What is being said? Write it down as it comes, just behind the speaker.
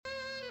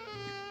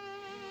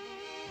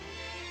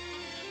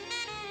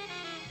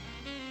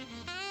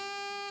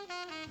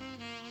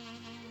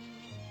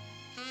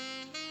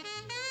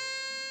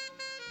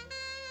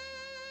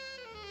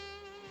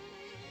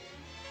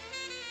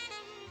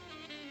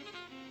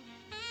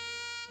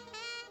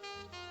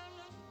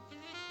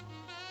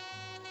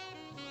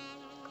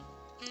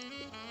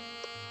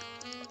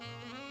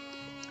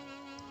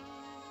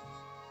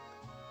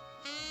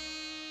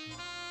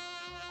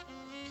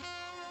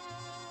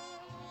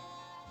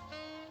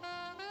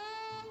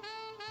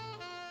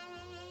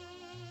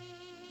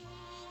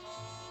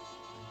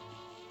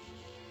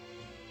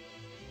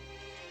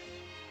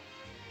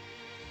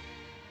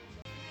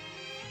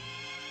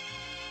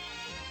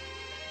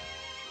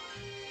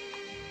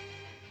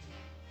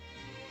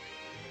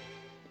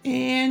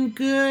And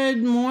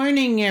good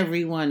morning,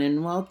 everyone,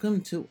 and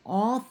welcome to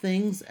All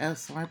Things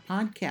SR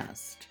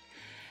Podcast.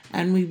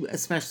 And we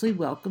especially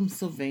welcome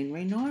Sylvain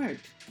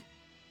Reynard.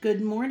 Good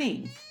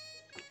morning.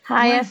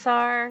 Hi,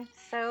 SR.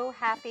 So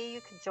happy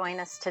you could join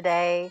us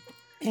today.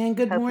 And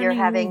good Hope morning. you're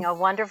having a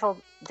wonderful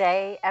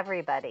day,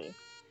 everybody.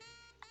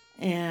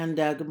 And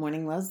good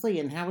morning,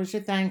 Leslie. And how was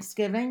your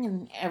Thanksgiving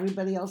and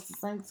everybody else's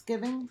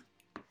Thanksgiving?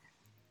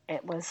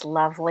 It was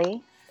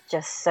lovely.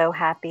 Just so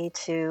happy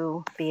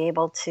to be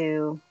able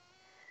to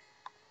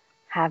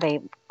have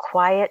a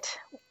quiet,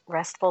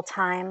 restful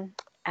time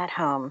at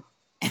home.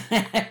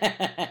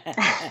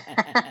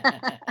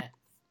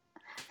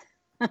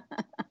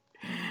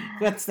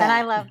 What's that? And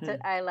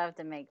I love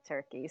to make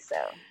turkey, so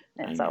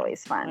it's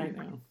always fun. I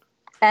know.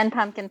 And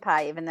pumpkin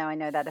pie, even though I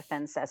know that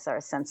offends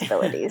SR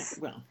sensibilities.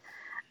 Well,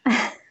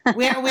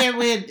 we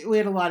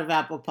had a lot of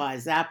apple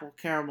pies: apple,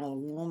 caramel,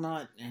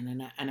 walnut,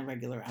 and a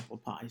regular apple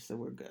pie. So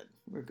we're good.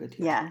 We're good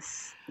here.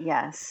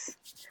 Yes.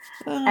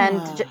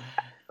 And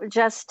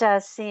just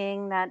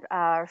seeing that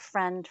our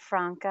friend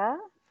Franca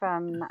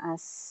from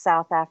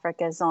South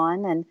Africa is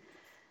on, and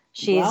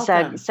she's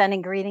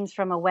sending greetings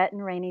from a wet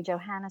and rainy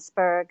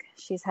Johannesburg.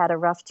 She's had a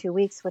rough 2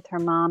 weeks with her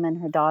mom and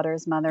her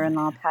daughter's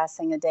mother-in-law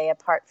passing a day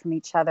apart from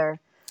each other.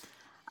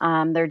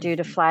 They're due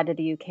to fly to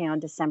the UK on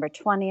December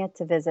 20th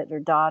to visit their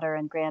daughter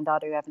and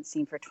granddaughter who haven't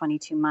seen for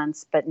 22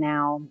 months. But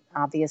now,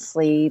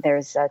 obviously,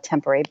 there's a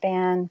temporary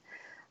ban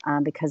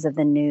because of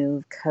the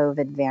new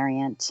COVID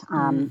variant.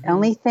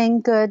 Only thing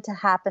good to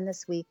happen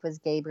this week was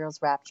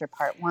Gabriel's Rapture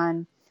Part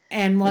 1.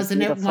 And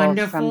wasn't it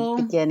wonderful?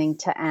 From beginning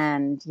to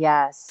end,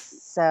 yes.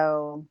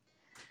 So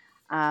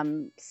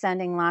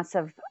sending lots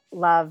of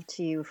love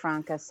to you,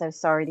 Franca. So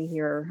sorry to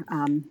hear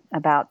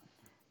about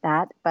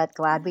that, but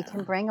glad we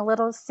can bring a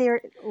little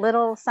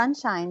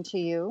sunshine to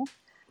you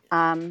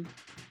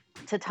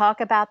to talk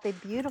about the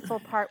beautiful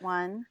Part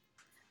 1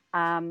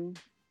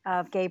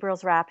 of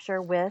Gabriel's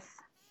Rapture with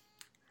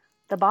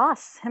the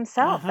boss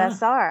himself,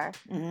 SR.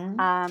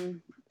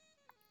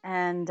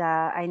 And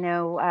I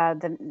know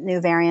the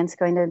new variant's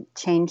going to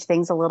change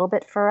things a little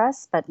bit for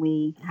us, but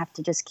we have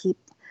to just keep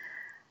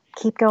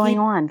going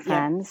on,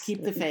 friends.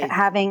 Keep the faith.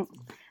 Having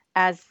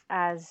as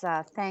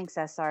thanks,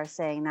 SR,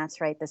 saying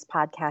that's right. This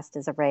podcast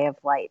is a ray of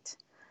light,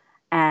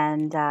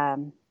 and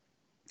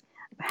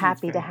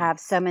happy to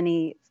have so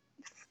many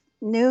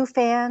new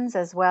fans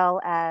as well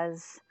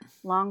as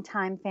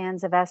longtime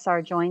fans of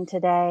SR join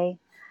today.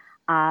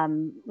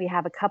 We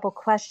have a couple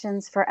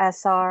questions for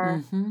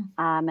SR,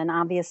 and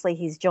obviously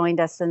he's joined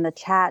us in the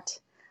chat.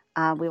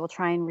 We will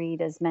try and read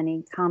as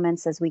many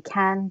comments as we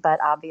can, but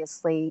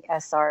obviously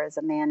SR is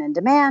a man in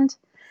demand.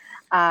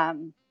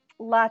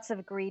 Lots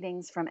of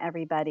greetings from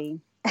everybody.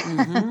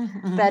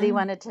 Betty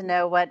wanted to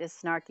know what is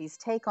Snarky's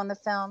take on the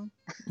film.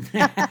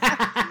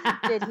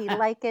 Did he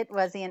like it?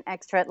 Was he an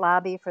extra at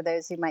lobby? For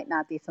those who might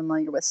not be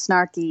familiar with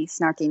Snarky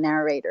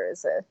narrator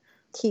is a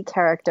key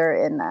character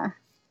in the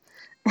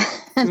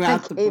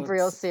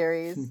Gabriel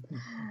series.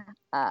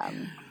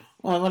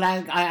 Well, what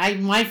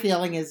my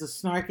feeling is that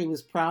Snarky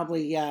was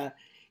probably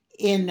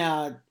in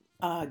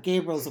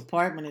Gabriel's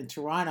apartment in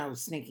Toronto,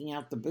 sneaking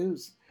out the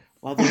booze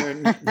while they were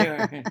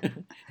there.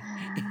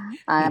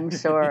 I'm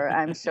sure.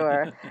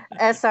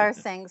 SR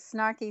saying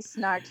Snarky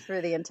snarked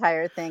through the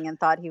entire thing and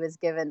thought he was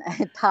given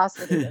a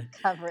positive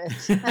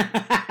coverage.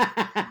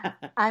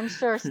 I'm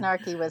sure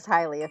Snarky was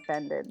highly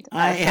offended.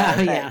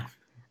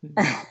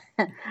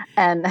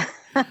 And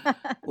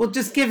we'll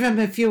just give him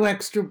a few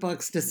extra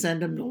bucks to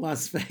send him to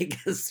Las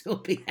Vegas. He'll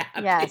be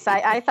happy. Yes,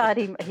 I thought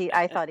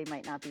he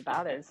might not be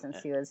bothered since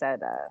he was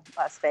at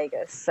Las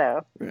Vegas.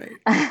 So right.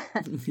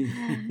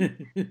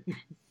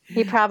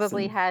 He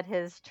probably had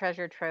his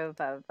treasure trove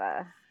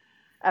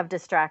of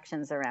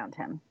distractions around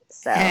him.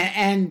 So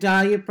and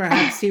Dahlia,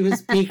 perhaps he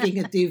was peeking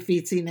at the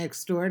Uffizi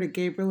next door to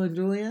Gabriel and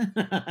Julia.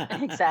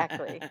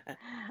 Exactly.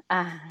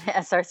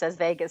 SR says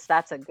Vegas.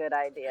 That's a good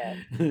idea.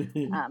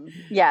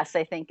 Yes,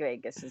 I think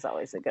Vegas is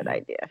always a good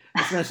idea,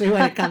 especially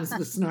when it comes to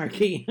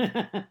Snarky.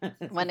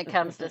 When it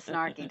comes to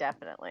Snarky,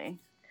 definitely.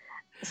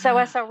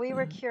 So, SR, we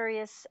were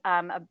curious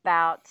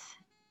about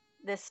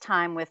this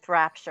time with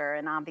Rapture,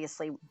 and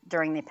obviously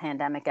during the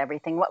pandemic,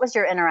 everything. What was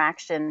your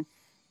interaction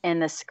in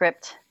the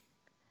script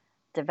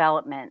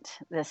development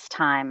this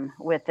time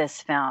with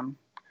this film?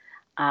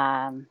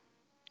 And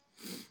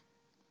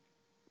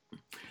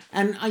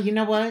you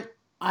know what?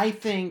 I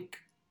think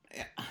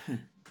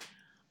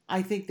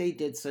they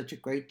did such a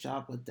great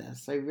job with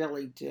this. I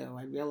really do.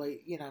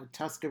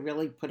 Tuska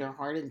really put her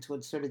heart into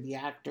it, sort of the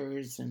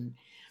actors, and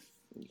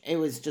it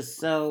was just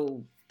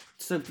so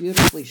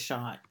beautifully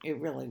shot. It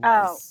really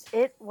was. Oh,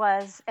 it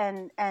was.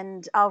 And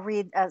I'll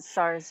read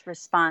SR's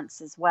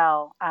response as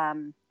well.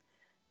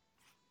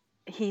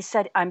 He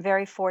said, I'm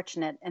very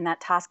fortunate in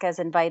that Tosca has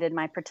invited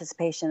my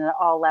participation at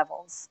all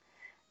levels.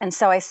 And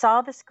so I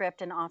saw the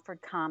script and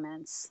offered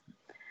comments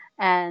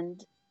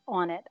and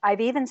on it.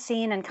 I've even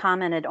seen and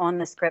commented on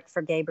the script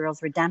for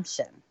Gabriel's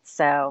Redemption.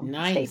 So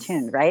Stay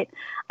tuned, right?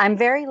 I'm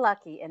very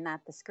lucky in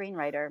that the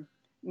screenwriter,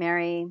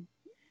 Mary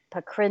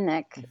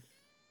Pakrinik,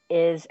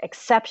 is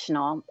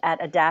exceptional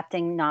at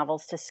adapting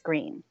novels to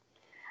screen.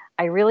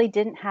 I really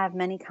didn't have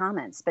many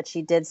comments, but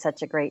she did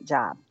such a great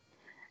job.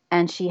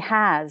 And she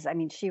has, I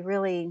mean, she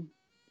really,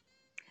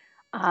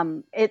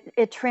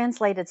 it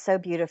translated so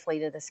beautifully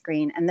to the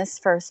screen. And this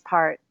first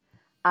part,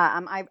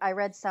 I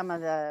read some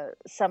of the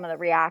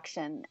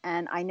reaction,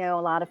 and I know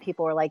a lot of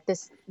people were like,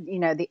 "This,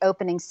 the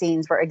opening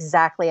scenes were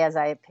exactly as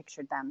I had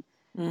pictured them."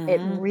 It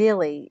Mm-hmm.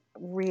 really,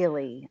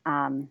 really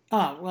Oh,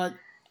 well,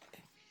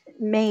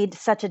 made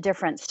such a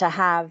difference to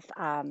have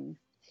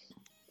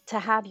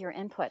your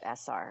input,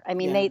 SR. I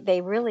mean, yeah.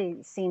 they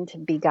really seem to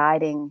be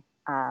guiding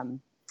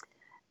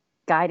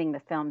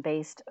the film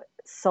based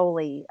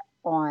solely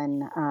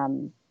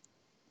on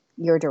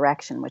your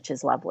direction, which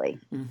is lovely.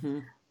 Mm-hmm.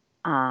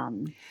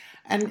 Um,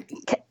 And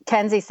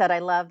Kenzie said, "I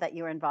love that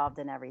you were involved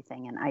in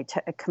everything," and I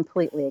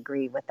completely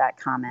agree with that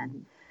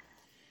comment.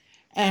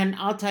 and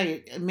I'll tell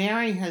you,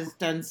 Mary has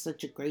done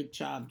such a great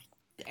job,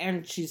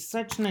 and she's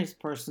such a nice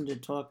person to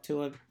talk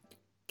to. I've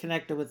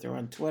connected with her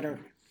on Twitter,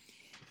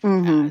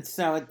 Mm-hmm.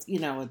 so it's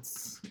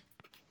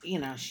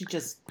she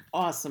just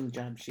awesome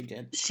job she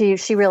did.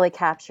 She really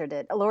captured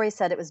it. Lori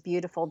said it was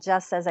beautiful,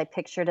 just as I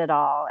pictured it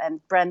all,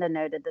 and Brenda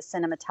noted the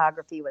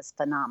cinematography was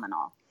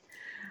phenomenal.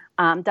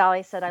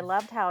 Dolly said, "I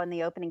loved how in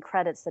the opening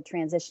credits the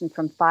transition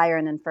from fire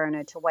and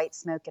inferno to white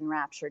smoke and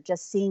rapture.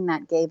 Just seeing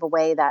that gave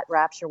away that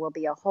rapture will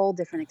be a whole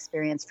different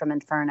experience from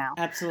inferno."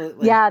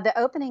 Absolutely. Yeah, the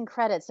opening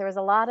credits, there was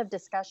a lot of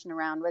discussion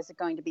around, was it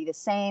going to be the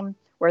same?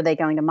 Were they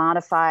going to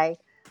modify?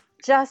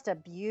 Just a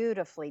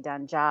beautifully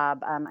done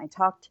job. I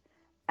talked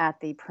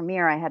at the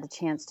premiere, I had a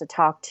chance to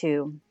talk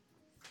to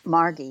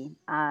Margie,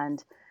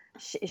 and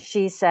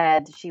she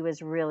said she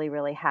was really,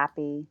 really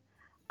happy.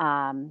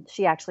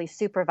 She actually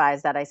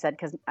supervised that. I said,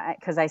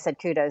 because I said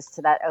kudos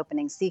to that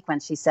opening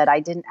sequence. She said, "I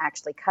didn't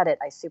actually cut it.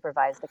 I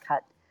supervised the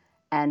cut,"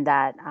 and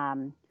that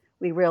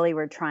we really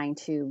were trying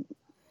to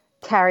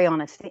carry on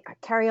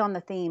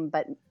the theme,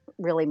 but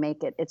really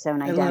make it its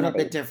own identity. A little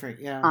bit different,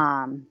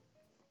 yeah.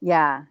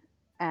 Yeah,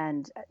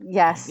 and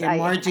yes, Yeah,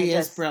 Margie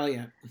is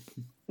brilliant.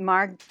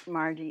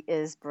 Margie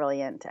is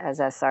brilliant, as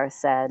SR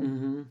said.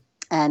 Mm-hmm.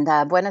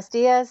 And buenos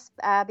dias,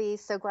 Abby.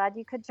 So glad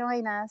you could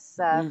join us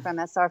from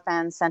SR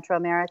Fans Central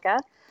America.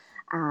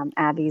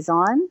 Abby's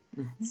on,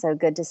 so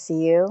good to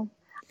see you.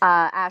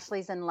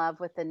 Ashley's in love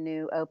with the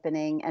new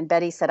opening, and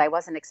Betty said, "I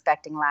wasn't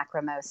expecting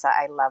Lacrimosa.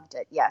 I loved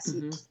it." Yes,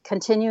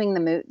 continuing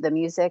the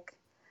music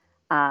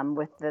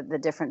with the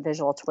different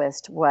visual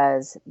twist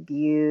was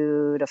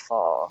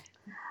beautiful.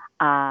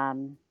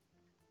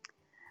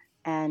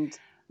 And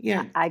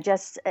yeah, I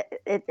just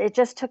it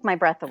just took my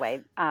breath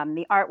away.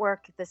 The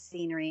artwork, the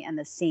scenery, and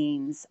the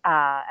scenes,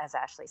 as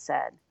Ashley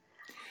said.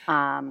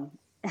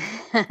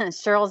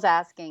 Cheryl's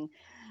asking.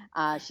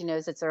 She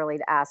knows it's early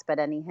to ask, but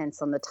any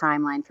hints on the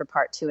timeline for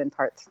part 2 and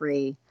part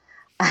 3?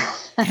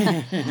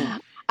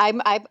 I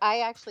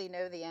actually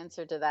know the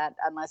answer to that,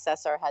 unless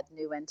SR had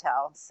new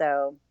intel.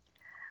 So,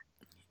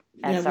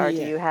 SR,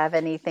 do you have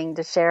anything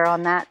to share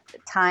on that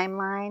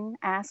timeline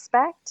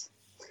aspect?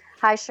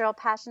 Hi, Cheryl.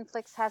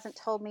 Passionflix hasn't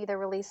told me the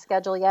release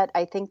schedule yet.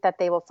 I think that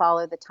they will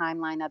follow the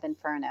timeline of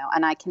Inferno.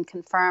 And I can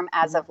confirm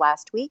as of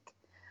last week,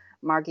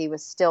 Margie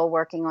was still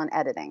working on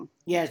editing.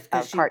 Yes,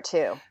 of part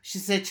 2. She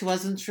said she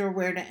wasn't sure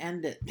where to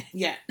end it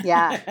yet.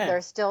 Yeah, they're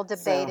still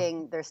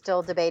debating. They're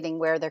still debating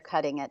where they're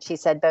cutting it. She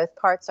said both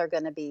parts are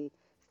going to be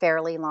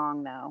fairly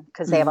long, though,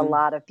 because they have a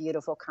lot of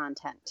beautiful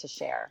content to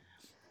share.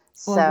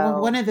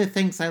 Well, one of the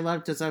things I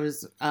loved is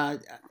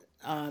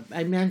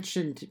I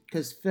mentioned,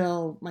 because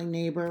Phil, my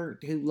neighbor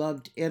who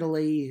loved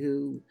Italy,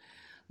 who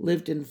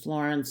lived in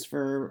Florence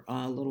for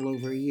a little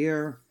over a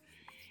year,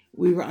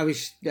 I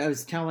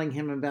was telling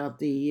him about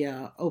the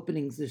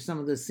openings. There's some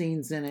of the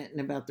scenes in it,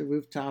 and about the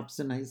rooftops.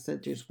 And I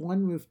said, there's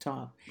one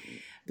rooftop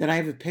that I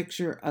have a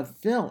picture of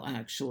Phil,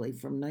 actually,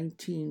 from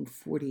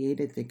 1948,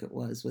 I think it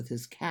was, with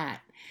his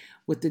cat,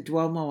 with the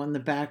Duomo in the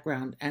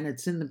background, and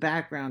it's in the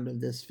background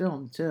of this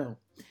film too.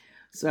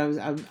 So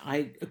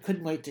I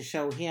couldn't wait to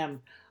show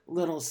him a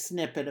little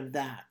snippet of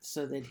that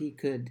so that he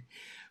could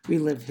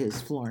relive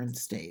his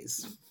Florence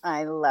days.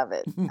 I love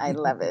it. I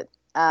love it.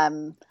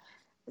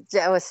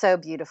 It was so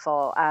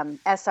beautiful.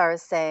 SR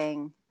is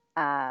saying,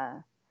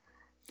 I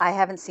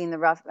haven't seen the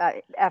rough.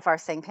 FR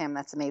saying, "Pam,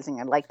 that's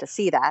amazing. I'd like to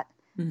see that."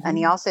 And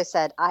he also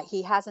said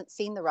he hasn't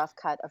seen the rough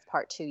cut of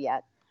part 2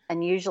 yet,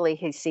 and usually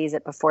he sees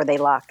it before they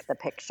lock the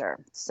picture.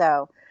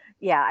 So,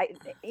 yeah,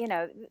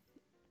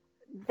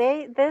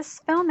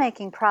 this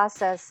filmmaking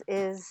process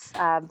is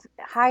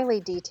highly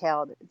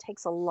detailed. It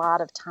takes a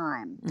lot of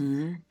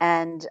time,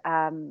 and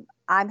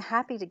I'm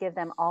happy to give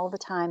them all the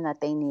time that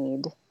they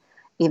need,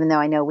 even though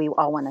I know we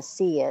all want to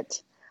see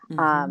it,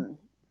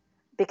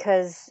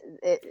 because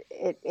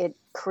it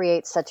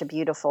creates such a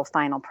beautiful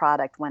final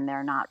product when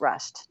they're not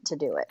rushed to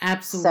do it.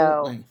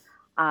 Absolutely. So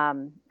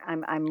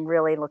I'm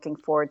really looking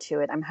forward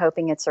to it. I'm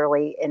hoping it's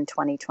early in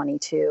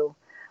 2022.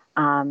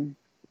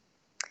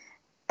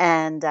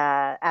 And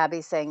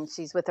Abby saying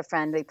she's with a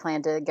friend. We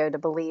plan to go to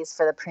Belize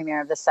for the premiere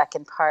of the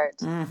second part.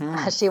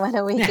 Mm-hmm. She went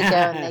a week ago,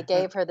 and they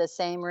gave her the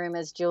same room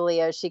as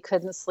Julio. She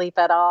couldn't sleep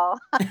at all.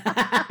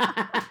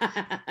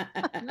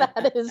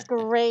 That is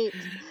great.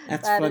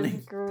 That's That funny.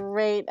 is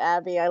great,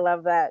 Abby. I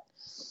love that.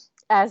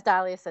 As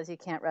Dahlia says, you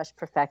can't rush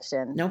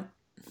perfection. Nope.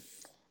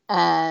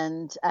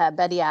 And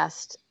Betty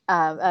asked,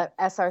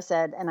 SR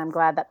said, and I'm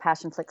glad that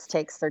Passionflix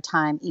takes their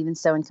time. Even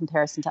so, in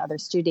comparison to other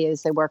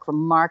studios, they work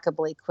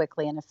remarkably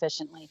quickly and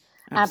efficiently.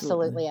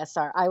 Absolutely,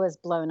 SR. I was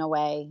blown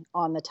away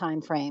on the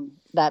time frame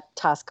that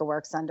Tosca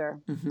works under.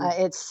 Mm-hmm.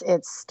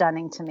 It's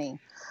stunning to me.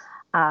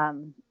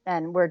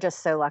 And we're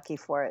just so lucky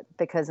for it,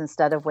 because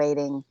instead of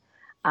waiting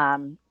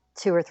 2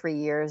 or 3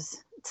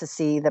 years to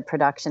see the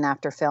production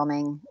after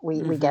filming,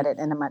 we get it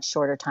in a much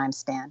shorter time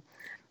span.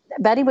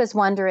 Betty was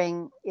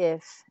wondering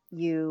if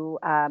you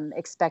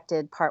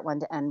expected part 1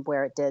 to end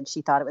where it did.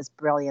 She thought it was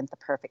brilliant, the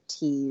perfect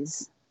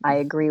tease. I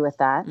agree with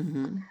that.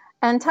 Mm-hmm.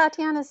 And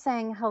Tatiana's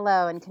saying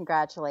hello and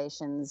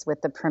congratulations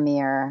with the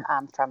premiere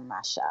from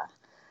Russia.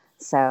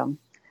 So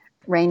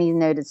Rainey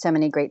noted so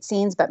many great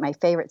scenes, but my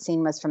favorite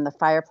scene was from the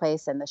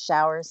fireplace and the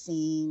shower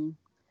scene.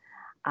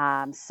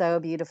 So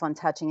beautiful and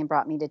touching and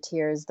brought me to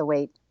tears. The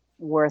wait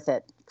worth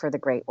it for the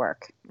great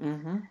work.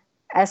 Mm-hmm.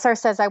 SR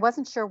says, I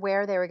wasn't sure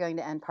where they were going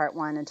to end part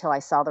 1 until I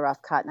saw the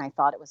rough cut, and I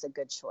thought it was a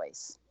good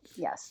choice.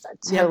 Yes, I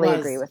totally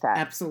agree with that.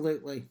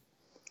 Absolutely.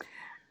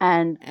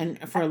 And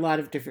for a lot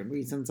of different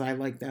reasons, I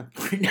like that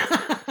part.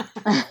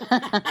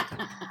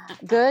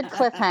 Good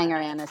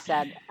cliffhanger, Anna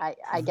said.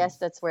 I guess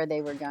that's where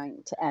they were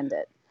going to end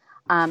it.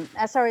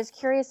 SR is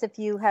curious if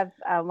you have,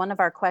 one of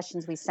our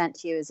questions we sent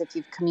to you is if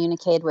you've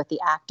communicated with the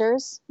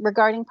actors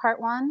regarding part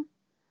 1.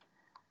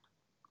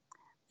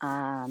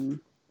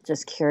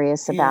 Just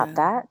curious about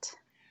that.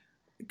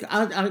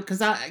 Because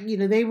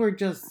they were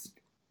just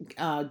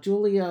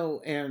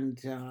Julio and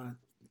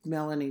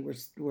Melanie were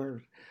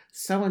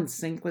so in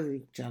sync with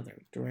each other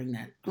during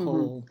that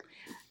whole.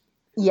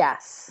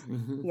 Yes,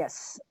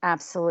 yes,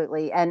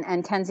 absolutely.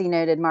 And Kenzie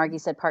noted, Margie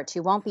said part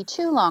 2 won't be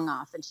too long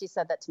off, and she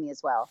said that to me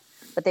as well.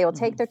 But they will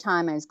take their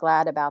time. I was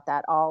glad about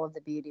that. All of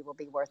the beauty will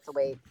be worth the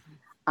wait,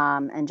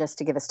 and just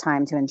to give us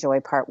time to enjoy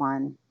part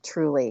 1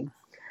 truly.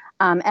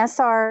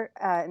 SR,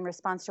 in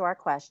response to our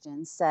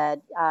question,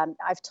 said,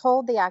 I've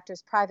told the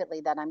actors privately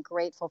that I'm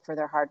grateful for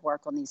their hard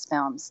work on these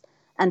films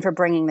and for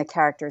bringing the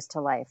characters to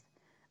life.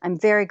 I'm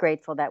very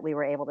grateful that we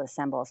were able to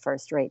assemble a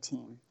first-rate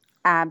team.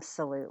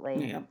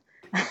 Absolutely. Yeah.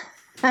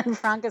 And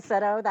Franca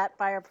said, oh, that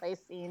fireplace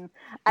scene.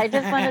 I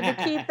just wanted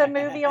to keep the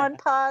movie on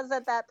pause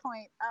at that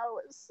point. Oh,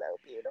 it was so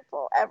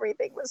beautiful.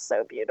 Everything was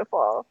so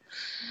beautiful.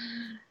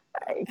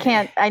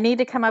 I need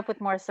to come up with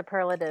more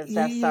superlatives,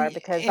 SR,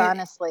 because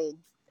honestly,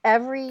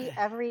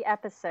 every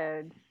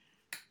episode,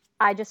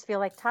 I just feel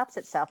like tops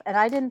itself. And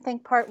I didn't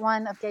think part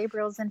 1 of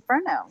Gabriel's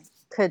Inferno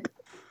could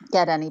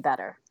get any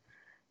better.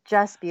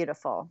 Just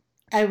beautiful.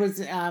 I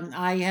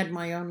had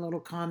my own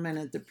little comment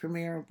at the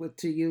premiere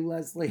to you,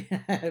 Leslie,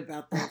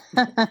 about that,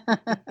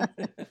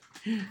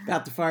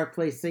 about the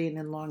fireplace scene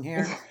and long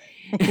hair.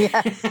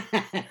 Yes.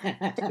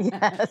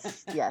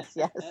 Yes.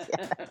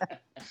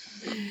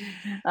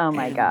 Oh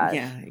my God.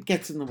 Yeah, it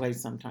gets in the way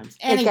sometimes.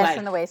 Anyway. It gets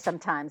in the way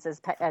sometimes, as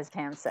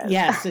Pam says.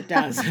 Yes, it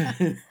does.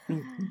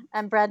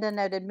 And Brenda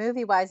noted,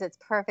 movie-wise, it's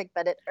perfect,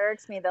 but it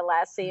irks me. The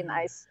last thing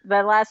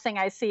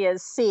I see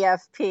is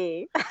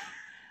CFP.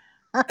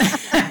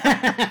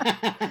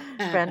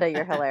 Brenda,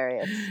 you're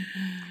hilarious.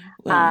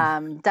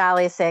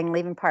 Dolly is saying,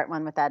 leaving part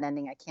 1 with that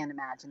ending, I can't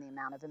imagine the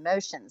amount of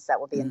emotions that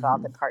will be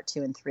involved in part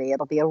 2 and 3.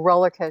 It'll be a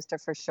roller coaster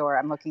for sure.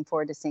 I'm looking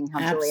forward to seeing how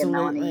Julie and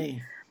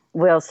Melanie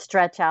will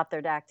stretch out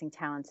their acting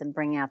talents and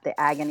bring out the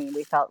agony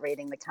we felt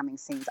reading the coming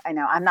scenes. I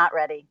know, I'm not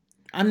ready.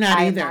 I'm not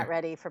either. I'm not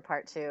ready for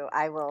part 2.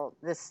 I will.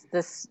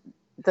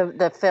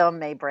 The film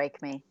may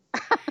break me.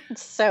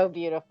 It's so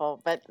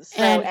beautiful, but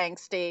so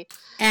angsty.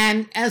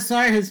 And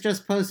SR has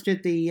just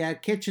posted the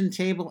kitchen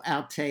table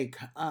outtake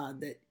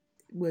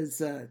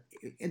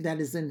that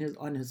is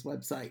on his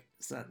website.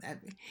 So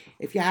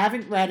if you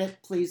haven't read it,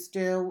 please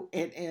do.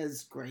 It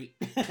is great.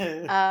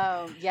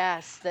 Oh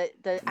yes,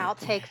 the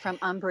outtake from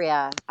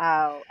Umbria.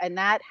 Oh, and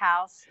that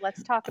house.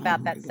 Let's talk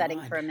about that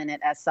setting for a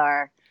minute,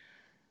 SR.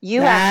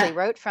 You actually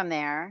wrote from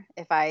there,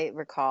 if I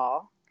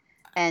recall.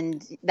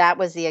 And that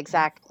was the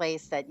exact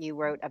place that you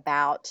wrote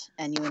about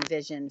and you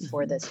envisioned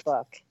for this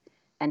book.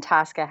 And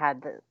Tosca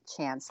had the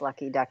chance,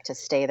 lucky duck, to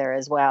stay there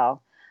as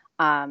well.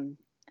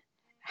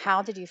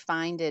 How did you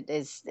find it?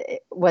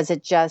 Was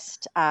it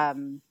just,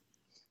 and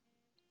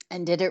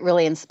did it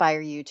really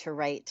inspire you to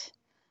write?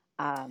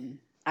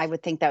 I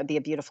would think that would be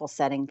a beautiful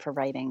setting for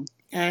writing.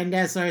 And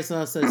SR is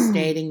also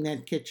stating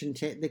that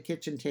the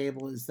kitchen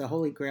table is the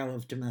holy grail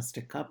of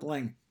domestic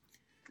coupling.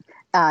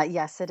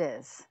 Yes, it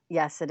is.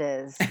 Yes, it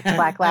is.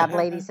 Black Lab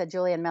Lady said,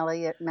 Julie and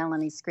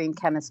Melanie's screen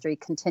chemistry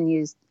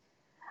continues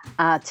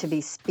to be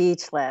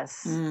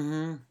speechless.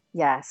 Mm-hmm.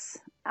 Yes.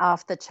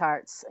 Off the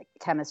charts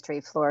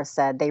chemistry, Flora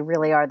said. They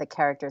really are the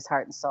character's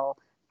heart and soul.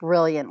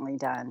 Brilliantly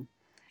done.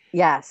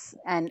 Yes,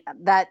 and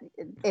that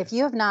if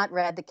you have not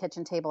read The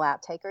Kitchen Table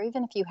Outtake, or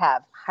even if you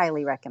have,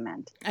 highly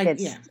recommend.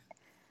 Yeah.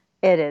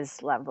 It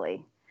is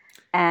lovely.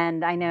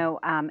 And I know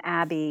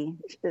Abby,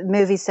 the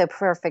movie's so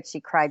perfect. She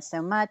cried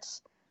so much.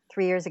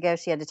 3 years ago,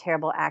 she had a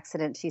terrible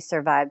accident. She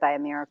survived by a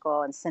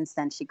miracle. And since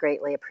then, she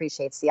greatly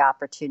appreciates the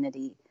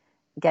opportunity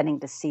getting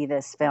to see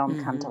this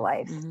film come to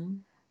life.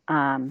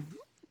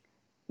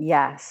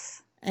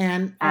 Yes.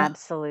 And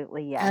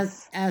absolutely,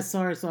 yes. As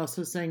SR is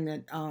also saying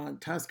that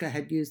Tosca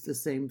had used the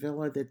same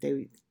villa that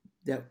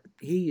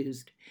he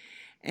used,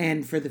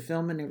 and for the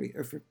film and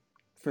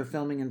for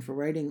filming and for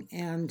writing,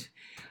 and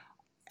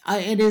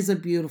it is a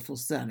beautiful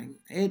setting.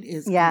 It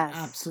is an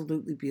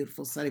absolutely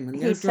beautiful setting. When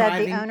he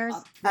said the owners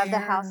of the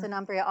house in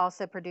Umbria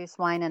also produce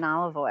wine and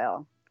olive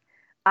oil.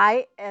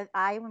 I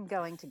am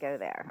going to go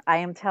there. I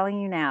am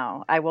telling you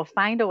now. I will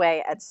find a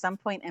way at some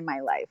point in my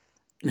life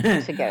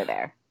to go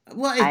there.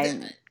 Well,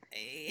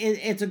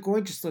 it's a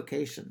gorgeous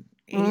location,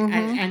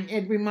 and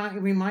it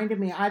reminded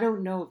me. I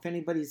don't know if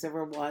anybody's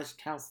ever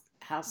watched House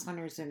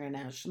Hunters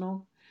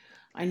International.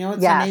 I know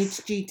it's on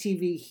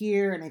HGTV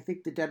here, and I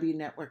think the W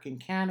Network in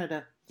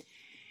Canada.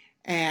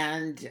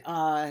 And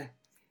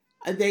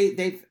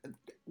they've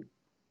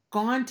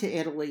gone to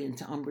Italy and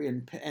to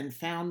Umbria and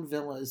found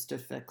villas to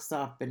fix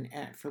up and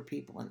for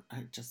people, and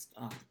it just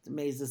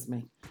amazes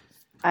me.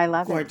 I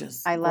love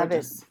gorgeous. I love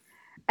it.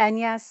 And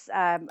yes,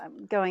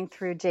 going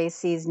through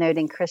JC's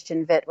noting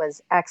Christian Witt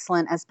was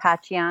excellent as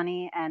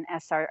Pacciani, and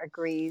SR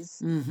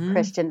agrees.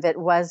 Christian Witt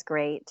was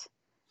great,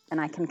 and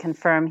I can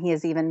confirm he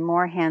is even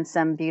more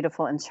handsome,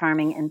 beautiful, and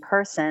charming in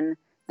person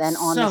than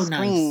on the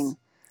screen. Nice.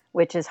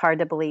 Which is hard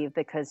to believe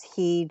because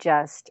he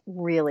just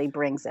really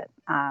brings it.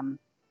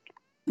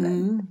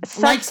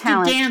 Likes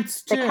talent. To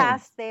dance too. The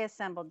cast they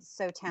assembled is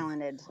so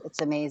talented.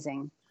 It's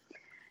amazing.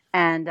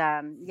 And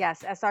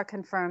yes, SR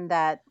confirmed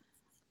that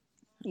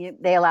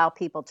they allow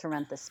people to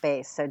rent the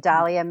space. So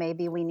Dahlia,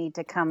 maybe we need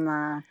to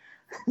come.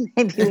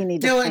 Maybe we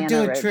need to plan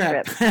a road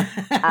trip.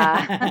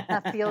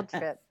 A field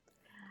trip.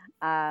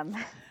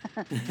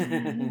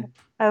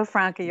 Oh,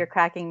 Franca, you're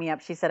cracking me up.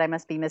 She said I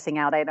must be missing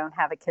out. I don't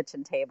have a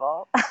kitchen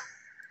table.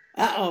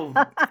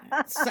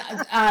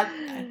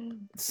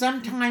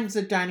 Sometimes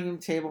a dining room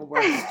table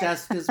works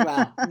just as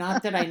well.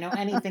 Not that I know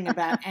anything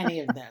about any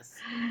of this.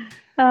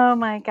 Oh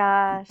my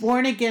gosh.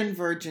 Born again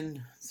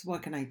virgin. So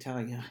what can I tell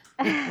you?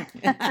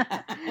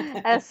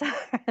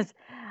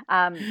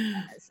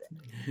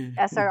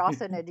 SR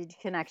also noted you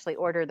can actually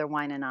order the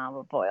wine and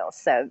olive oil.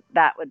 So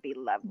that would be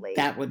lovely.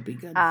 That would be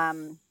good.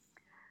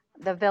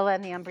 The villa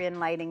and the Umbrian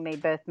lighting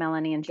made both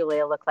Melanie and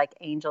Julia look like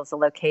angels. The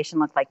location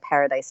looked like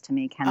paradise to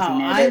me, Kenzie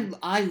noted.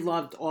 I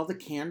loved all the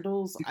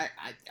candles.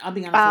 I'll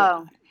be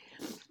honest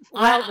with you.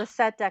 Well, the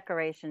set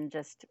decoration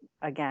just,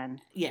 again,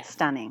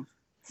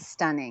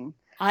 stunning.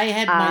 I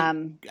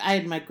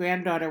had my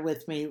granddaughter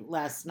with me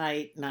last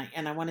night,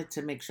 and I wanted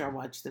to make sure I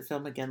watched the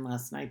film again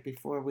last night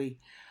before we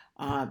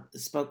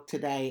spoke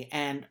today.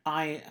 And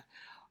I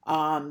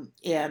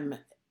am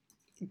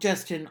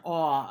just in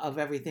awe of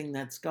everything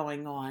that's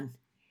going on.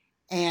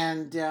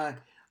 And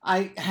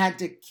I had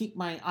to keep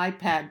my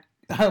iPad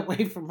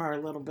away from her a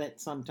little bit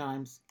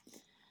sometimes.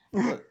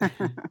 But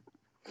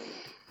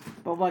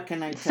what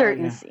can I tell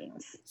you?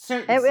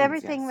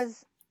 Everything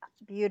was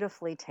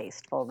beautifully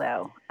tasteful,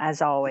 though,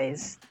 as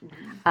always.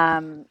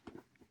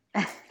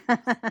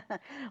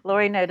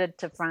 Lori noted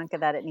to Franca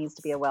that it needs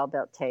to be a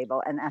well-built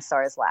table, and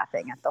SR is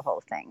laughing at the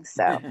whole thing.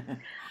 So,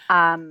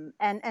 and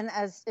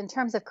as in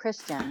terms of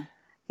Christian,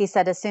 he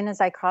said, as soon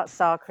as I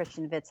saw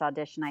Christian Witt's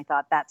audition, I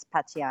thought, that's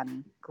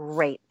Pacciani.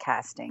 Great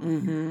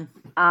casting.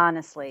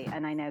 Honestly.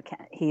 And I know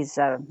he's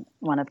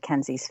one of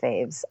Kenzie's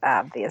faves,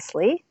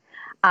 obviously.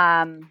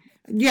 I know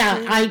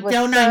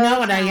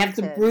it. I have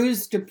the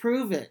bruise to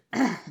prove it.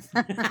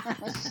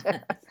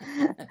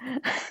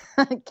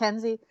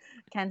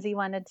 Kenzie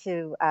wanted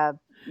to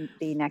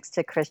be next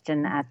to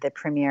Christian at the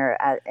premiere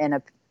in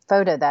a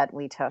photo that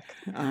we took.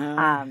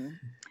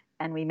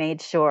 And we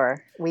made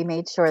sure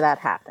that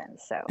happened.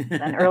 So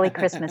an early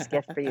Christmas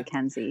gift for you,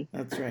 Kenzie.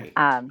 That's right.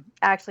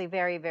 Actually,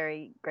 very,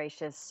 very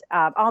gracious.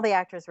 All the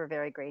actors were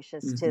very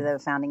gracious to the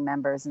founding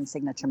members and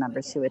signature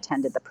members who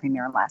attended the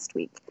premiere last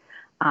week.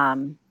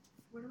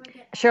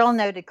 Cheryl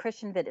noted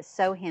Christian Witt is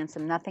so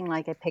handsome, nothing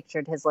like I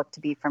pictured his look to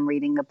be from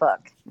reading the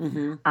book.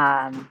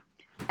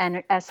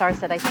 And SR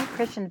said, I think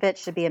Christian Witt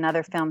should be in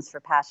other films for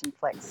Passion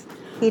Flicks.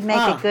 He'd make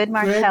a good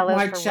Marcello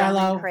for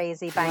Roman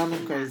Crazy by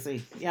Roman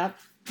Crazy. Yep.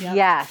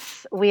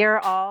 Yes, we're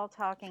all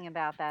talking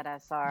about that,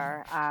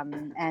 SR,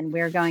 and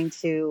we're going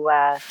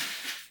to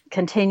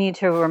continue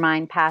to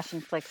remind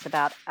Passion Flicks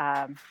about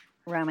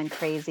Roman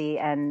Crazy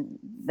and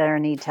their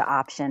need to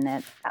option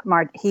it.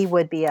 He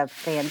would be a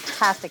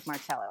fantastic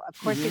Marcello. Of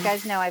course, you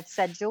guys know I've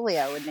said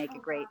Julia would make a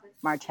great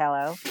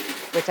Marcello,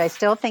 which I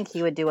still think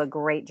he would do a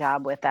great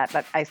job with that.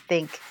 But I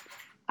think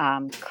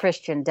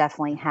Christian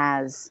definitely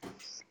has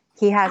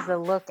the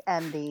look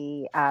and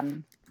the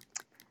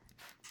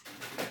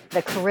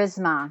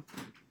charisma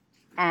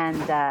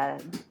and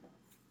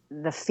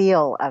the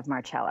feel of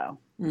Marcello.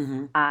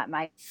 Mm-hmm.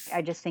 I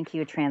just think he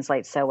would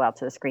translate so well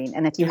to the screen.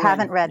 And if you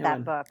haven't read that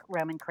would. book,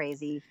 Roman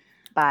Crazy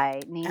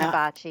by Nina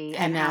Bacci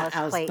and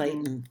Alice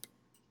Clayton,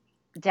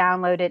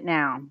 download it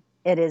now.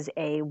 It is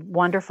a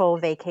wonderful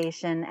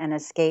vacation and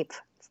escape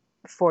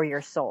for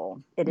your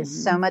soul. It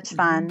is so much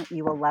fun.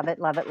 You will love it,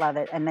 love it, love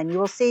it. And then you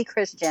will see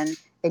Christian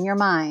in your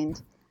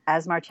mind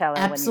as Marcello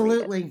when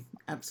you read it.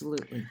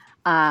 Absolutely.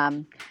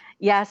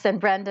 Yes, and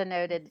Brenda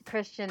noted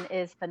Christian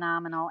is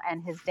phenomenal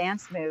and his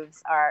dance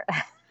moves are...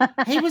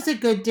 He was a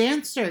good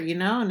dancer,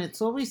 and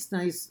it's always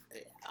nice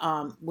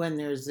when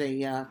there's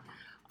a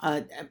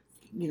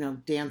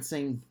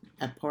dancing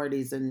at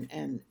parties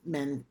and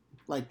men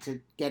like to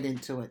get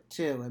into it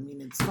too. I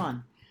mean, it's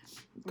fun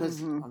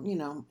because,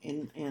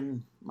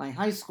 in my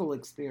high school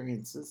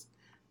experiences,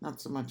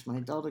 not so much my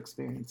adult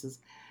experiences,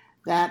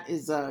 that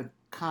is a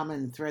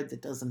common thread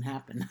that doesn't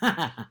happen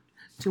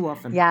too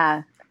often.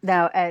 Yeah,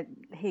 no,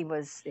 he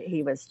was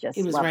just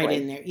he was lovely.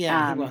 Right in there.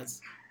 Yeah, he was.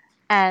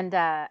 And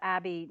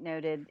Abby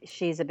noted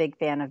she's a big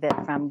fan of it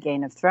from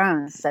Game of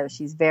Thrones, so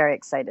she's very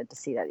excited to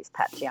see that he's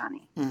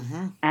Pacciani.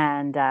 Mm-hmm.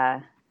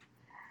 And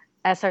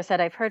SR said,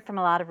 I've heard from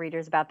a lot of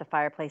readers about the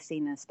fireplace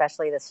scene,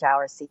 especially the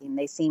shower scene.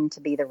 They seem to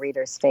be the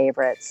readers'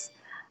 favorites.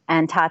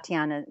 And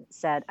Tatiana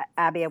said,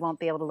 Abby, I won't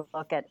be able to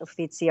look at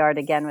Uffizi art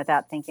again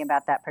without thinking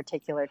about that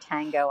particular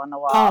tango on the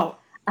wall.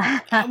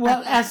 Oh,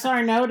 well,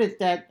 SR noted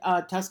that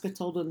Tuska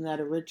told him that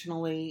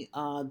originally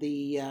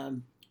the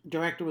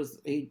director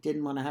he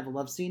didn't want to have a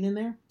love scene in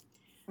there.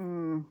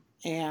 Mm.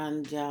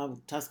 And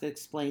Tuska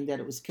explained that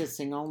it was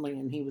kissing only,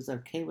 and he was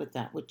okay with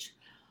that, which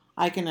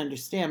I can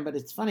understand. But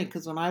it's funny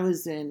because when I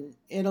was in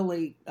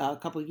Italy a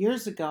couple of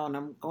years ago, and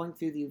I'm going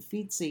through the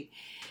Uffizi,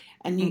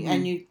 and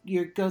you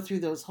go through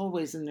those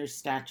hallways, and there's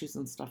statues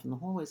and stuff in the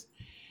hallways.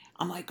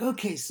 I'm like,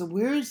 okay, so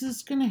where is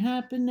this going to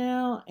happen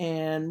now?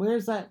 And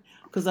where's that?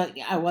 Because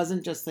I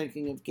wasn't just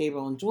thinking of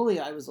Gabriel and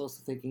Julia. I was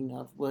also thinking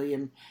of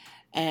William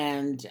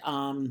and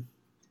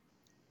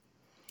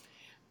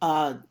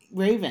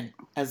Raven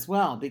as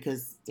well,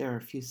 because there are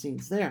a few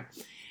scenes there.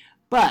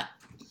 But,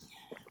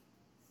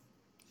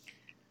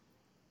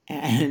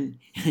 and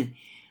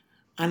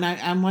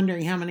I'm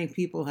wondering how many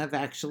people have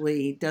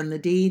actually done the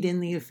deed in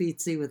the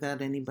Uffizi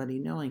without anybody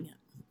knowing it.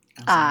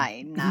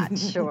 I'm not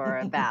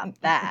sure about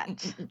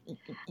that.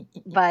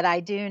 But I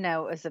do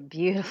know it was a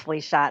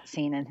beautifully shot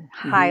scene and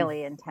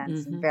highly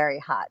intense and very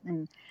hot.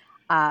 And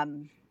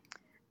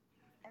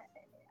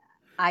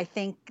I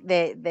think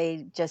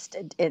they just,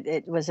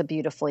 it was a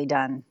beautifully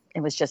done.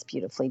 It was just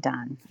beautifully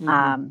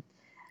done.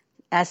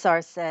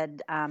 SR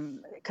said,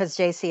 because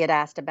JC had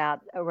asked about,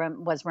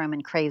 was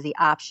Roman Crazy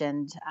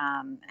optioned?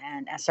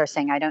 And SR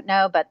saying, I don't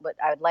know, but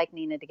I would like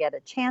Nina to get a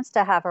chance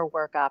to have her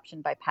work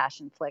optioned by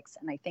Passionflix.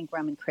 And I think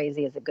Roman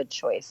Crazy is a good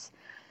choice.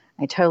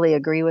 I totally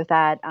agree with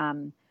that.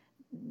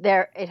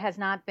 It has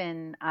not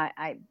been,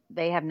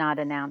 they have not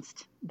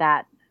announced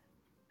that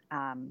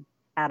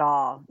at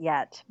all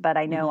yet, but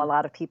I know a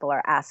lot of people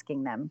are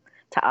asking them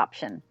to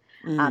option.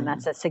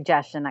 That's a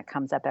suggestion that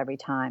comes up every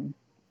time.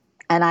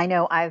 And I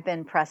know I've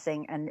been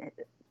pressing and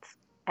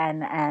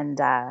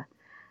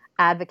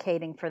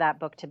advocating for that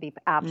book to be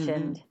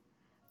optioned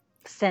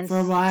since for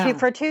a while.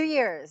 For 2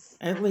 years.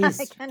 At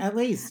least.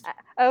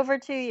 Over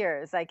 2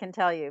 years, I can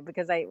tell you,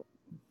 because I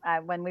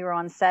when we were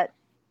on set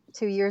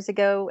 2 years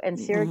ago in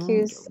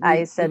Syracuse,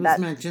 I said that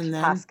to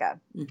Tosca.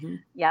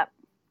 Yep.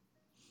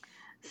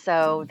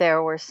 So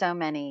there were so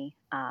many,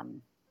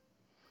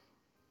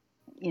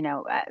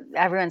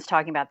 everyone's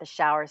talking about the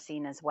shower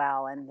scene as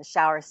well. And the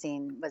shower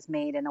scene was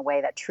made in a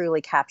way that truly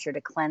captured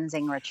a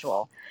cleansing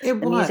ritual. The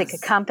music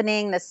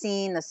accompanying the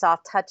scene, the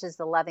soft touches,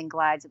 the loving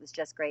glides. It was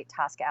just great.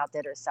 Tosca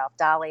outdid herself.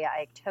 Dahlia,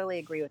 I totally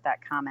agree with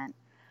that comment.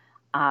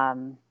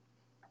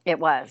 It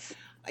was.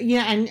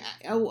 Yeah, and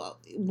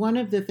one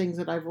of the things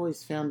that I've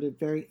always found a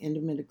very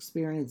intimate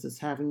experience is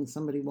having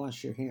somebody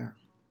wash your hair.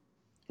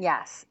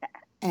 Yes.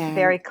 And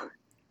very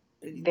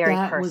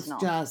that personal.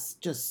 Was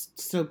just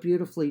so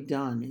beautifully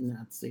done in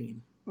that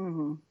scene.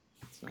 So.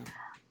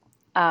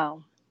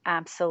 Oh,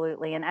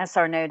 absolutely. And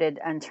SR noted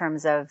in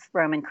terms of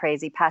Roman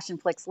Crazy,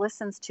 Passionflix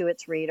listens to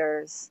its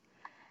readers,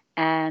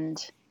 and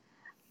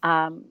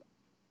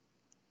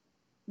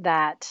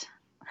that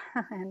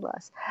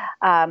endless.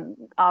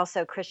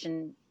 Also,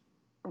 Christian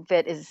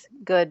Witt is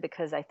good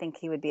because I think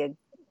he would be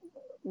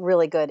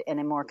really good in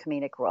a more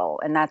comedic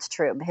role, and that's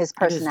true. His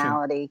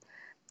personality.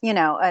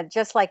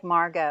 Just like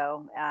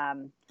Margot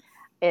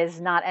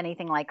is not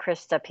anything like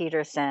Krista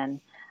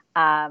Peterson.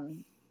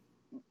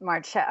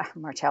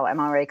 Marcello, I'm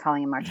already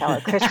calling him Marcello.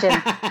 Christian,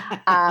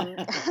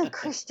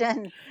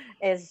 Christian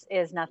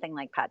is nothing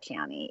like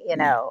Pacciani.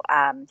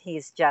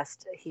 He's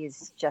just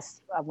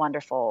a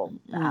wonderful,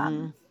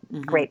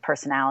 great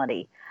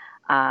personality.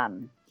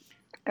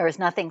 There is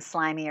nothing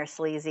slimy or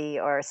sleazy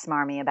or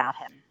smarmy about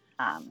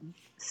him.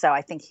 So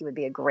I think he would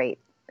be a great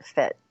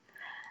fit.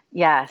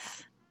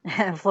 Yes.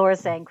 Flora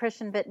saying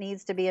Christian Witt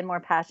needs to be in more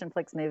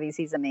Passionflix movies.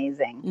 He's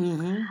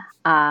amazing.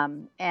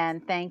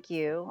 And thank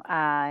you.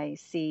 I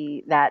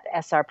see that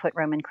SR put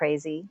Roman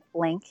Crazy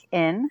link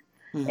in.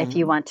 if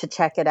you want to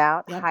check it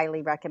out. Yep.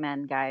 Highly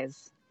recommend,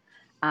 guys.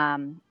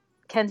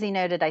 Kenzie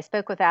noted, I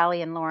spoke with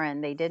Allie and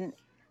Lauren.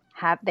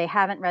 They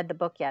haven't read the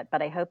book yet,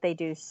 but I hope they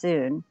do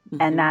soon.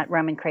 And that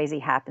Roman crazy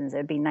happens. It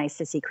would be nice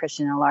to see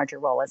Christian in a larger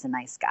role as a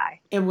nice guy.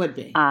 It would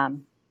be.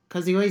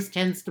 Because he always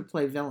tends to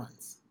play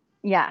villains.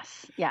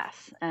 Yes.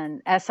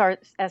 And SR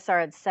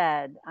had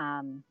said,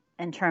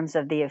 in terms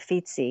of the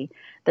Uffizi,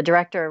 the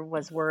director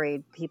was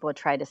worried people would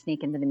try to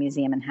sneak into the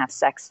museum and have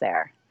sex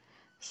there.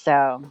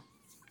 So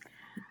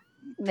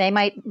they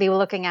might be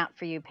looking out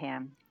for you,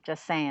 Pam.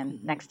 Just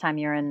saying. Next time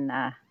you're in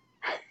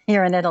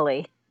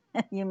Italy,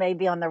 you may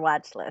be on their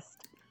watch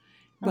list.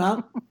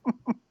 Well,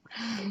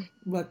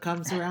 what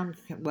comes around,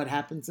 what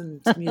happens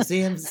in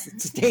museums,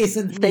 stays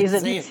in the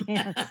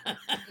museum.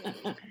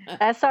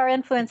 SR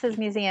influences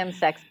museum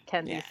sex,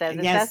 Kenzie says.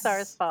 It's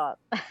SR's fault.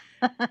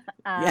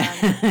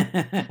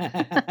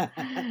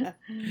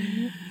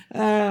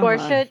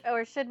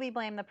 Or should we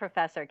blame the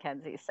professor,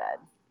 Kenzie said.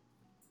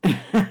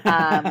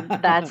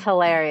 That's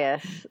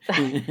hilarious.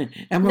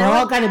 And we're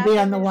all going to be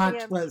on the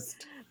watch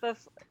list.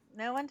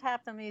 No one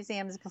tapped the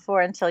museums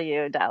before until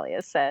you,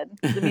 Dahlia said.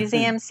 The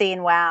museum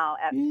scene, wow,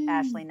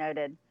 Ashley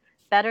noted.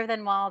 Better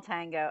than Wall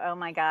Tango. Oh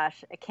my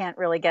gosh, I can't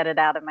really get it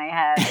out of my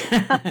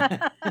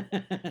head.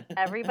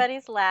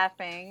 Everybody's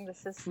laughing.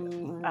 This is,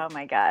 oh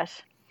my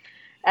gosh.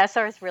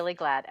 SR is really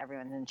glad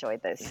everyone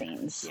enjoyed those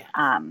scenes.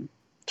 Yeah.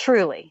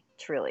 Truly.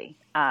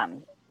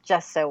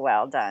 Just so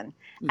well done.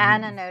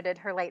 Anna noted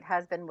her late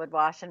husband would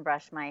wash and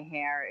brush my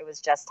hair. It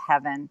was just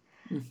heaven.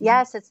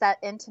 Yes, it's that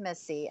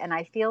intimacy. And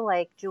I feel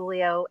like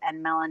Giulio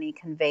and Melanie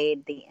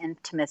conveyed the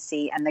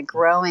intimacy and the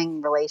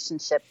growing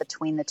relationship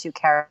between the two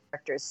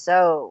characters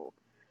so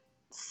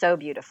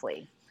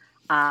beautifully.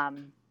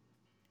 And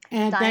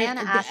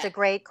Diana asked a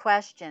great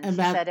question. She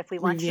said, if we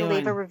want you to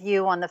leave a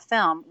review on the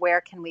film,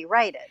 where can we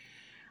write it?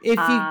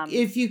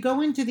 If you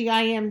go into the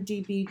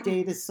IMDb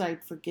data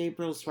site for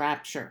Gabriel's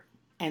Rapture,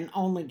 and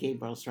only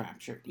Gabriel's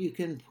Rapture, you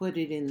can put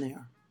it in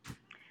there.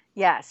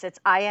 Yes, it's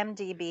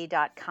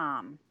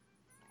imdb.com.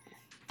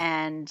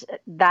 And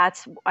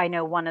that's, I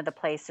know, one of the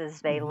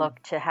places they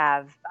look to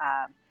have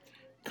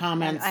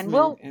comments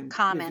and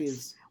comments.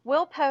 Reviews.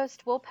 We'll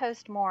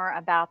post more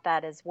about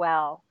that as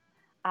well.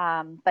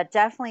 But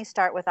definitely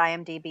start with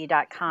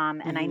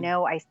imdb.com. And I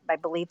know, I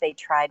believe they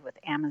tried with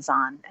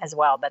Amazon as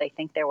well, but I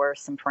think there were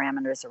some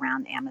parameters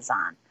around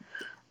Amazon.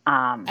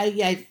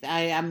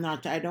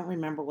 I don't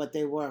remember what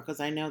they were,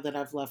 because I know that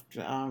I've left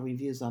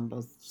reviews on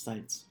both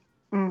sites.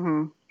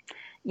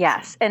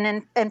 Yes.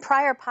 And in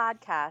prior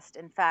podcast,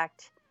 in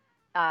fact,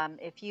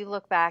 if you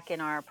look back in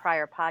our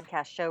prior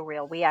podcast show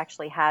reel, we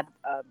actually had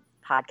a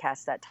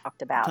podcast that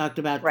talked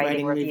about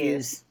writing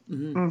reviews.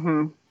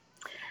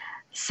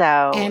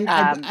 So, and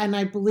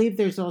I believe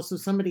there's also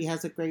somebody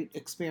has a great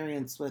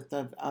experience with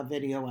a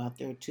video out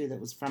there too that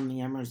was from the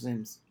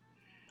Emerzims.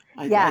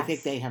 I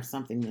think they have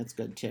something that's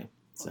good too.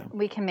 So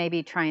we can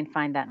maybe try and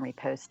find that and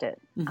repost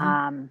it.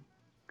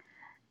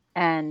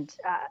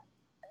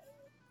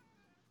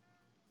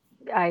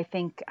 I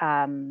think,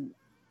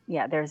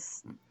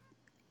 there's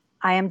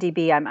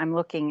IMDb. I'm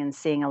looking and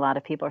seeing a lot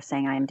of people are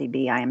saying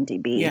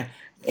IMDb. Yeah,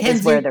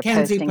 is where they're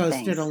Kenzie posting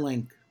posted things. a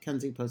link.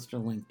 Kenzie posted a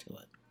link to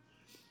it.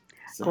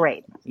 So,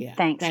 great. Yeah.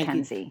 Thanks,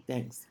 Kenzie.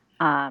 Thanks.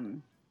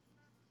 I'm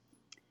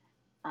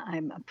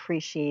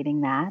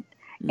appreciating that.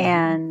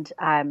 And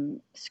I'm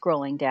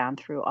scrolling down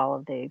through all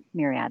of the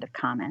myriad of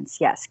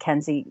comments. Yes,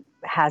 Kenzie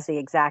has the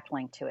exact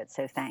link to it,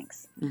 so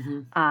thanks.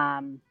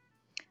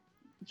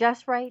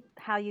 Just write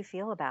how you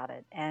feel about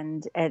it,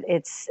 and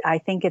I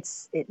think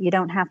you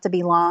don't have to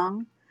be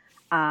long.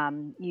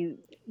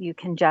 You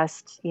can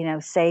just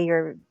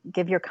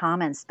give your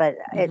comments, but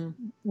it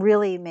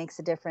really makes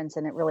a difference,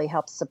 and it really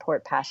helps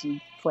support Passion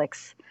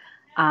Flicks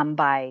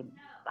by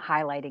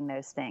highlighting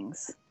those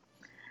things.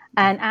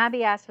 And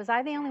Abby asked, was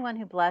I the only one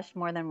who blushed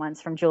more than once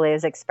from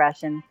Giulio's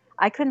expression?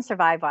 I couldn't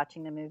survive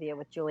watching the movie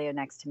with Giulio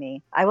next to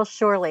me. I will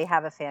surely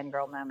have a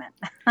fangirl moment.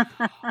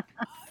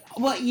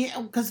 Well, yeah,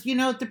 because,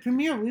 at the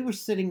premiere, we were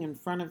sitting in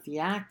front of the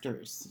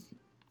actors.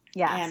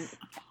 Yes.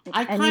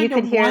 And you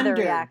could hear the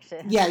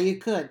reaction. Yeah, you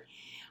could.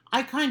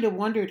 I kind of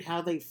wondered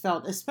how they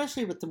felt,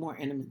 especially with the more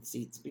intimate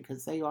scenes,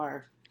 because that's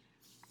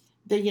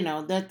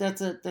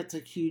a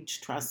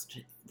huge trust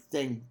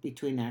thing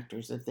between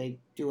actors if they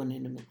do an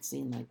intimate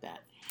scene like that.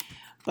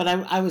 But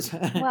I was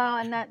well,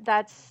 and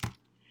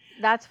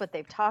that's what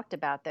they've talked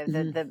about, though.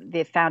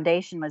 The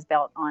foundation was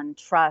built on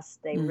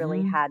trust. They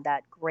really had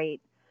that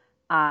great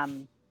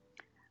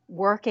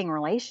working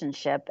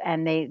relationship,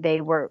 and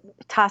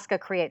Tosca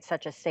creates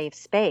such a safe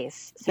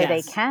space, so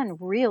they can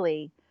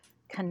really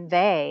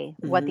convey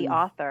what the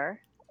author,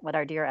 what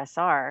our dear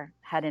SR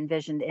had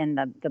envisioned in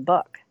the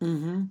book.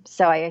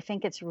 So I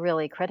think it's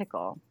really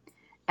critical.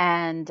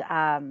 And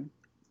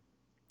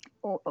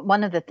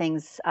one of the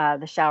things,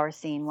 the shower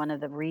scene, one of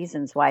the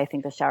reasons why I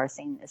think the shower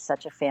scene is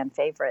such a fan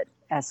favorite,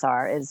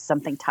 SR, is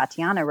something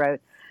Tatiana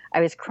wrote.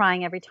 I was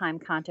crying every time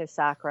Canto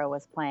Sacro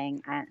was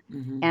playing.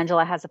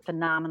 Angela has a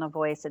phenomenal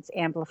voice. It's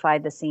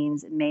amplified the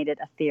scenes and made it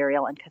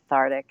ethereal and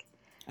cathartic.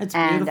 It's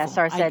And beautiful.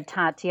 SR said,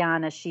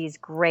 Tatiana, she's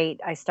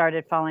great. I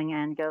started following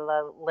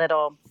Angela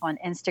Little on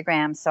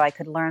Instagram so I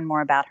could learn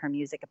more about her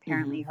music.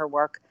 Apparently, her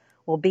work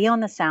will be on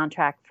the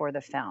soundtrack for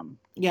the film.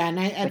 Yeah,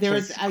 and which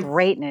is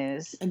great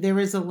news. And there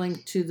is a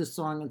link to the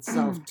song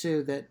itself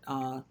too. That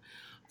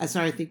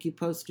SR, I think you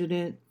posted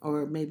it,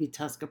 or maybe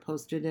Tosca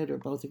posted it, or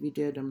both of you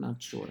did. I'm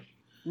not sure.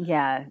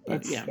 Yeah,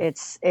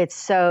 it's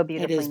so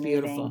beautifully it is moving.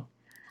 Beautiful.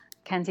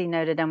 Kenzie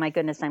noted, "Oh my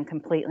goodness, I'm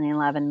completely in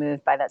love and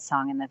moved by that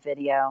song in the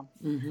video."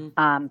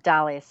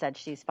 Dahlia said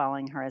she's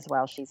following her as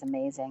well. She's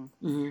amazing.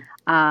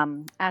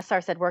 SR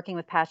said, "Working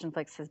with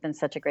Passionflix has been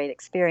such a great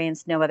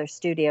experience. No other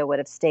studio would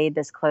have stayed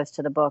this close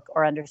to the book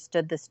or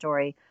understood the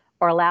story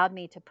or allowed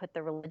me to put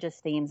the religious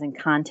themes and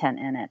content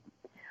in it."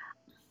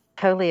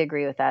 Totally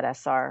agree with that,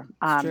 SR.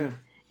 True.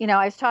 You know,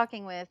 I was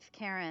talking with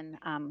Karen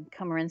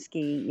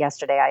Komarinsky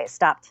yesterday.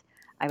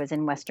 I was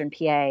in Western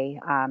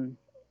PA,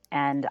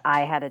 and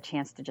I had a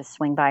chance to just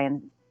swing by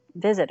and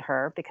visit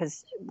her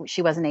because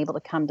she wasn't able to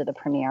come to the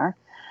premiere.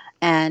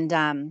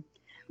 And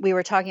we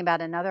were talking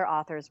about another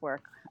author's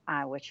work,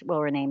 which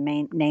will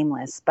remain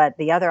nameless, but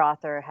the other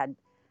author had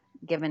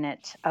given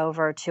it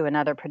over to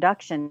another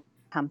production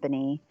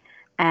company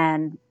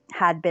and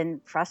had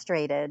been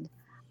frustrated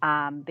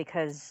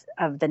because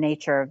of the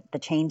nature of the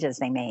changes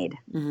they made.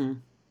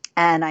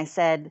 And I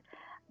said,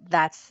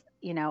 that's,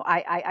 you know,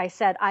 I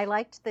said, I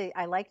liked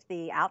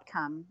the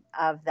outcome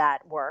of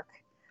that work.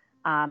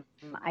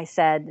 I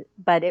said,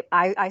 but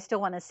I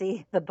still want to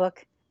see the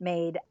book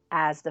made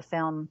as the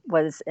film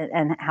was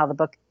and how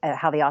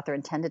the author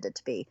intended it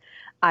to be.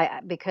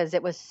 Because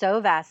it was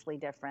so vastly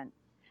different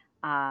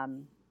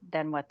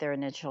than what their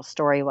initial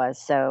story was.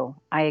 So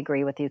I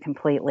agree with you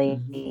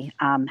completely.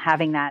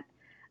 Having that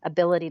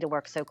ability to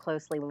work so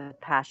closely with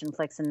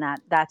Passionflix, and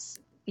that's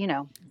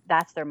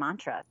their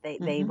mantra.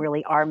 They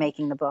really are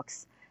making the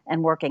books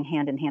and working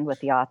hand in hand with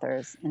the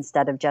authors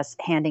instead of just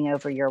handing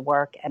over your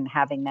work and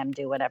having them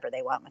do whatever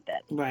they want with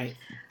it. Right.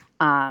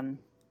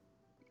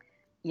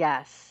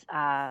 Yes.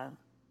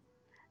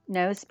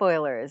 No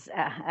spoilers,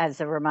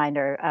 as a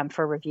reminder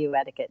for review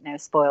etiquette. No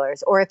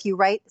spoilers. Or if you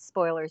write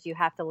spoilers, you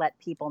have to let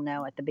people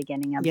know at the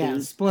beginning of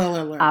the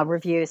spoiler alert.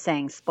 Review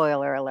saying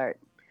spoiler alert.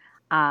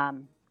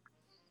 And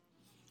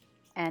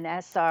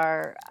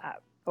SR,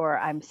 or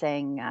I'm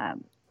saying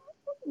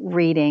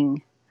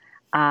reading,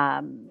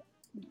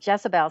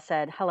 Jezebel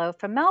said, "Hello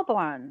from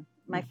Melbourne.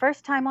 My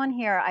first time on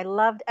here. I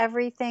loved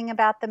everything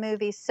about the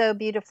movie. So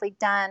beautifully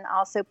done.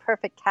 Also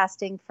perfect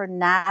casting for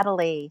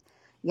Natalie."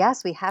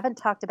 Yes, we haven't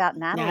talked about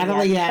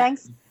Natalie yet.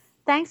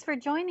 Thanks for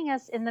joining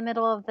us in the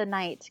middle of the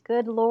night.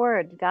 Good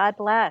Lord. God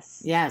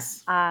bless.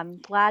 Yes.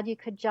 Glad you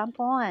could jump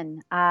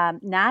on.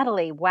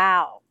 Natalie,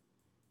 wow.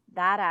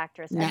 That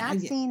actress. And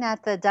that scene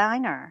at the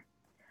diner.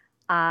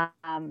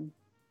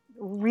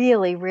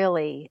 Really,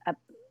 really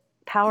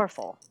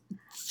powerful.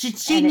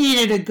 She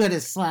needed a good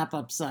slap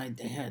upside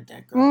the head,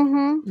 that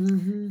girl.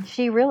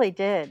 She really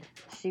did.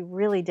 She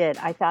really did.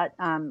 I thought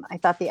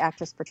the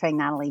actress portraying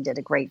Natalie did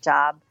a great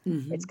job.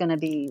 It's going to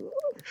be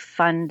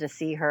fun to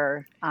see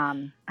her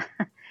in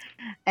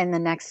the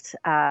next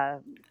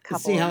couple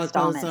see how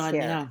installments it goes on,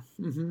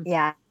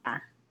 here.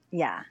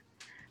 Yeah.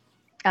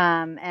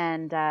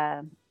 And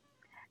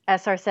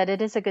SR said,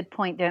 "It is a good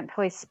point. Don't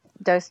post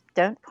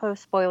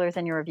spoilers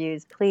in your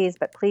reviews, please.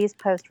 But please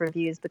post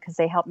reviews because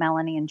they help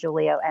Melanie and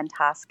Julio and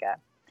Tosca."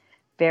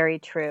 Very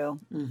true.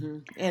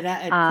 It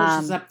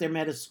pushes up their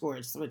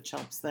Metascores, which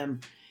helps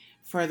them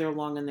further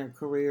along in their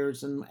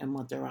careers and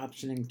what they're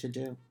optioning to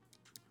do.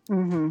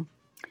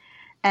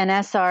 And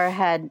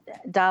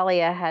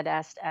Dahlia had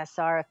asked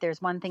SR, if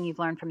there's one thing you've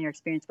learned from your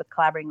experience with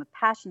collaborating with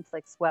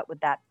Passionflix, what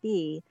would that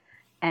be?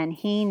 And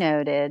he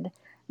noted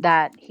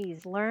that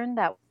he's learned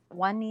that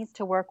one needs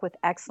to work with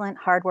excellent,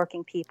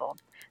 hardworking people.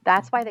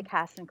 That's why the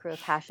cast and crew of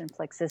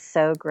Passionflix is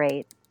so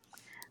great.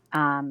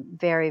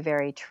 Very,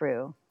 very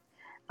true.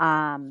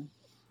 And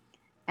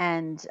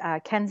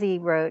Kenzie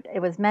wrote, "It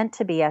was meant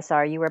to be,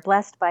 SR. You were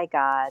blessed by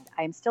God.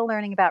 I am still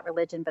learning about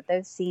religion, but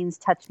those scenes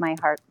touch my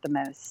heart the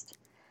most."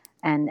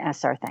 And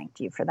SR thanked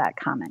you for that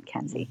comment,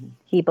 Kenzie.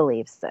 He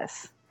believes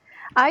this.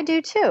 I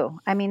do too.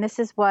 I mean, this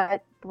is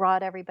what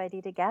brought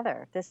everybody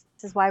together. This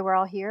is why we're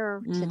all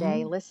here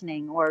today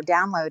listening or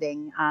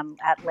downloading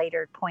at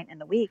later point in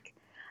the week.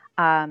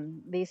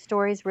 These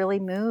stories really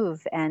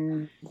move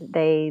and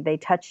they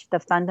touch the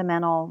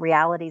fundamental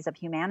realities of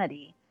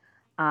humanity.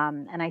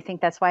 And I think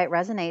that's why it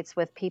resonates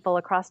with people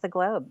across the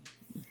globe.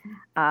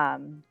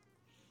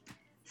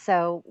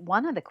 So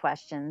one of the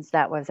questions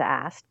that was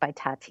asked by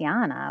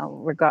Tatiana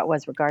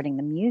was regarding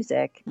the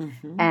music.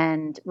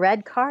 And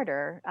Red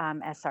Carter,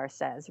 SR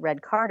says,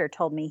 Red Carter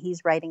told me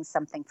he's writing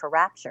something for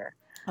Rapture.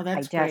 Oh,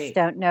 that's great.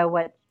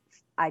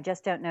 I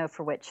just don't know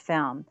for which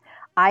film.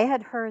 I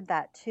had heard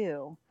that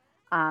too.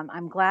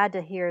 I'm glad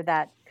to hear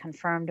that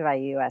confirmed by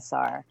you,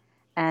 SR.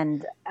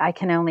 And I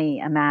can only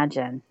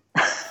imagine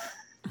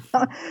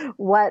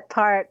what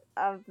part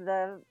of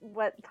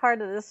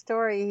the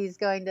story he's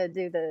going to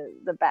do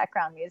the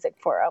background music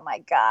for. Oh my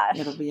gosh.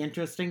 It'll be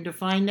interesting to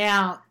find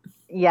out.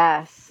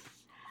 Yes.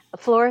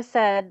 Flora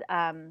said,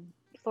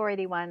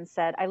 Flor81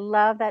 said, I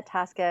love that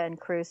Tosca and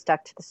crew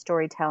stuck to the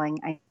storytelling.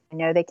 I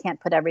know they can't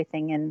put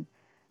everything in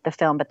the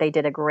film, but they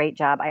did a great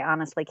job. I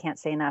honestly can't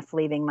say enough,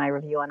 leaving my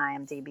review on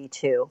IMDb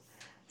too.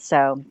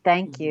 So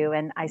thank you.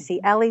 And I see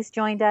Ellie's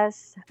joined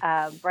us,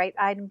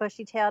 bright-eyed and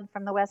bushy-tailed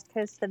from the west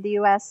coast of the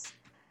U.S.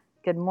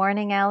 Good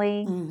morning,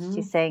 Ellie.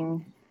 She's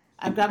saying,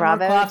 I've got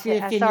bravo more coffee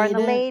to if you SR and need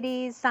the it.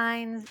 ladies.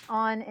 Signs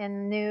on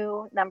in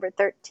new number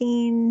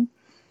 13.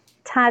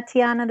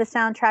 Tatiana, the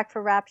soundtrack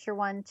for Rapture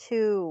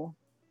 1-2.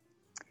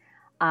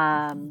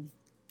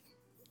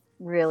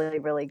 Really,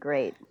 really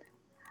great.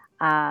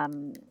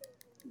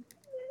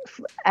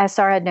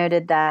 SR had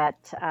noted that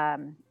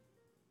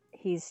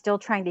he's still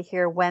trying to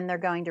hear when they're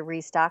going to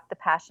restock the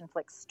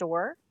Passionflix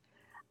store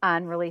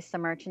and release the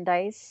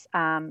merchandise.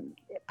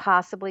 It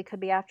possibly could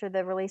be after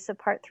the release of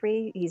Part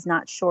 3. He's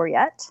not sure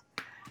yet.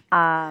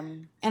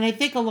 And I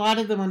think a lot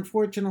of them,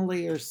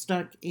 unfortunately, are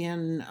stuck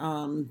in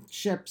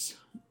ships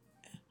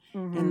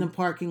in the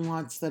parking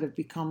lots that have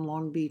become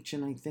Long Beach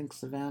and I think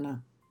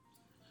Savannah.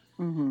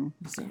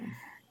 So.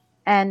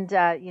 And,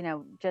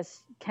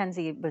 just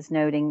Kenzie was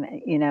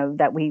noting,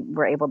 that we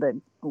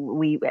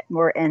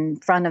were in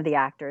front of the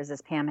actors,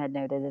 as Pam had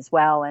noted as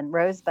well. And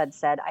Rosebud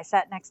said, I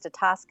sat next to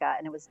Tosca,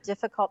 and it was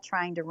difficult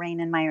trying to rein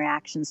in my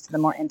reactions to the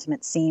more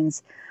intimate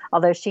scenes,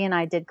 although she and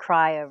I did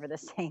cry over the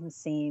same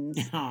scenes.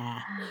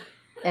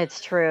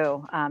 It's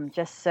true. I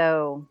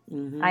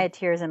had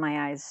tears in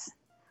my eyes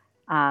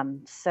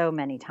so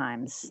many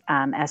times.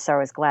 SR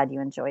was glad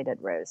you enjoyed it,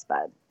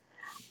 Rosebud.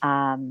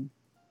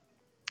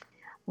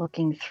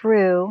 Looking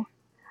through,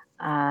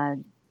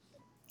 and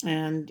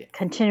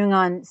continuing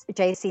on,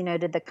 JC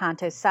noted the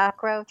Canto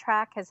Sacro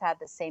track has had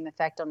the same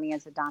effect on me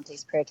as the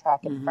Dante's Prayer track,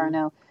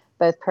 Inferno,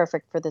 both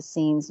perfect for the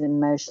scenes and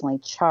emotionally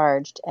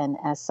charged. And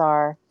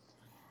SR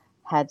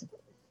had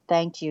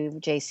thanked you,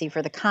 JC,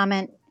 for the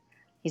comment.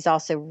 He's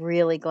also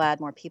really glad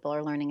more people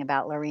are learning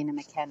about Loreena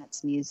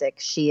McKennett's music.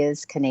 She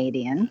is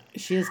Canadian.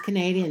 She's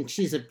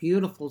a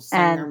beautiful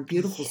singer,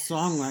 beautiful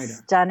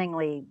songwriter.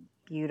 Stunningly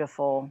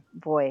beautiful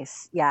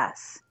voice,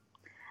 yes.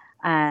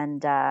 And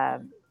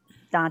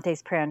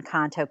Dante's Prayer and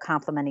Canto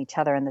complement each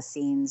other in the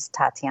scenes,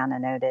 Tatiana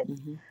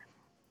noted.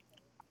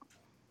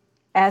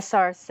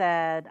 SR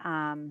said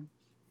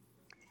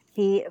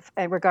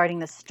regarding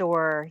the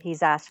store,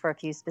 he's asked for a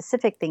few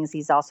specific things.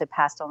 He's also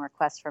passed on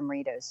requests from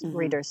readers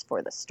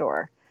for the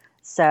store.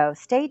 So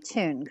stay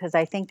tuned, because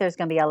I think there's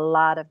going to be a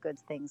lot of good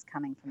things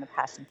coming from the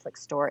Passionflix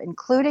store,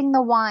 including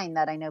the wine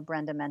that I know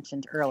Brenda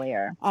mentioned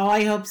earlier. Oh,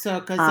 I hope so,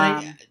 because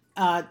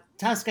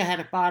Tosca had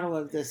a bottle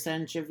of the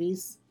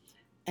Sangiovese,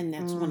 and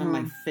that's one of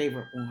my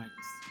favorite wines.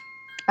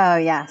 Oh,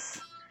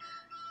 yes.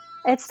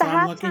 It's the halftime show.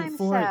 I'm looking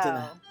forward to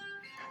that.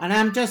 And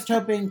I'm just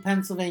hoping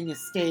Pennsylvania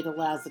State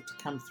allows it to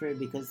come through,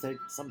 because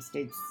some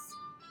states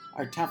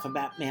are tough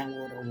about mail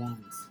order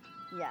wines.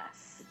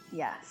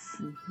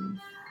 Yes.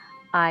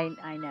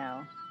 I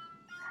know.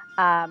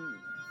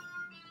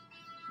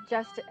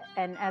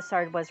 And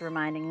SR was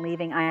reminding,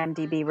 leaving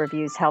IMDb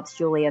reviews helps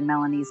Julie and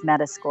Melanie's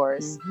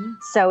Metascores.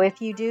 So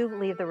if you do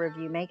leave the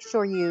review, make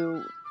sure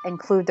you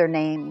include their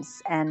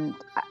names, and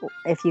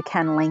if you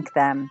can link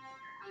them,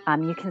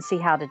 you can see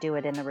how to do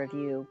it in the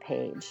review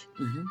page,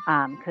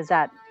 because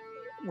that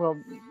will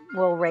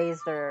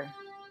raise their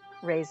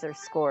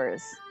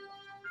scores.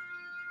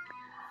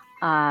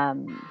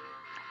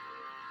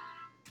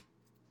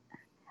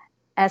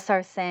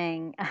 SR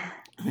saying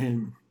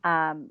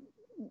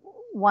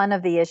one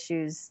of the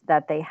issues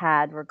that they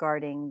had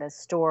regarding the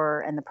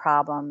store and the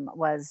problem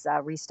was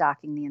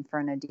restocking the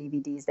Inferno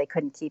DVDs. They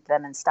couldn't keep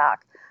them in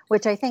stock,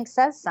 which I think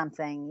says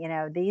something.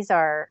 These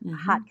are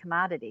hot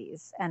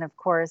commodities. And of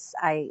course,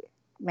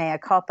 mea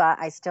culpa,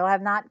 I still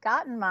have not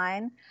gotten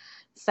mine.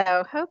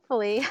 So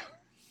hopefully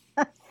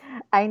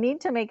I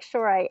need to make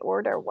sure I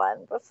order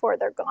one before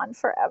they're gone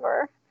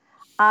forever.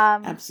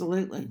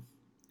 Absolutely.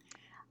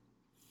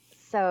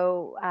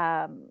 So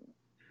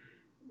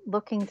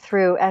looking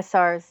through,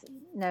 SR's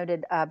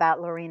noted about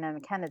Loreena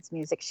McKennett's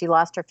music. She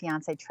lost her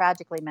fiance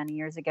tragically many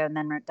years ago and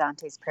then wrote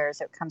Dante's Prayer.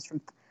 So it comes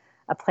from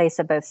a place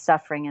of both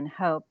suffering and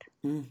hope.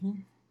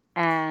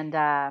 And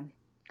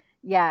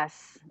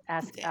yes,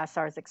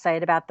 SR is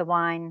excited about the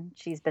wine.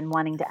 She's been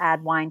wanting to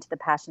add wine to the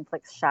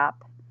Passionflix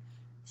shop.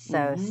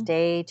 So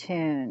stay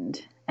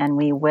tuned, and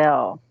we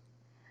will.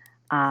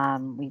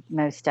 We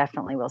most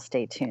definitely will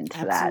stay tuned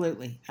to that.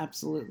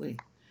 Absolutely.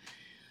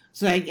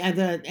 So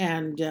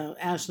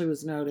Ashley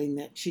was noting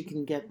that she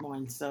can get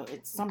wine. So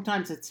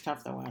sometimes it's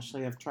tough though,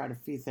 Ashley. I've tried a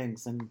few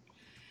things, and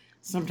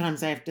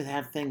sometimes I have to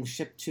have things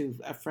shipped to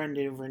a friend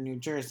over in New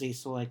Jersey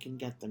so I can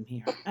get them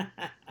here.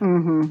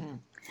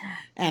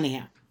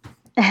 Anyhow,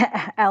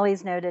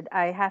 Ellie's noted,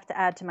 I have to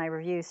add to my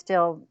review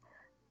still,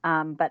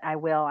 but I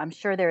will. I'm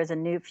sure there is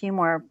a few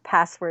more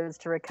passwords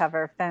to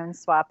recover. Phone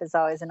swap is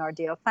always an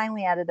ordeal.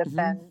 Finally added a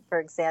phone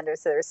for Xander,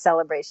 so there's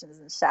celebrations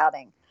and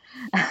shouting.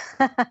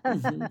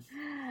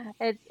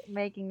 It's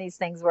making these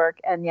things work,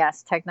 and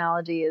yes,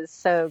 technology is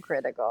so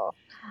critical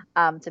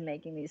to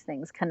making these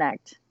things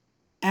connect.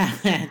 Tell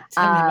me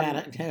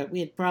about it.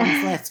 We had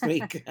problems last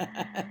week.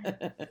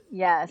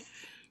 Yes.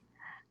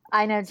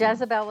 I know So.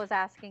 Jezebel was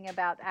asking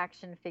about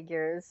action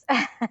figures,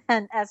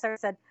 and SR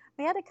said,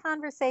 we had a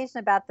conversation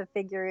about the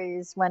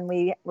figures when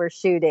we were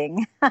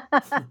shooting.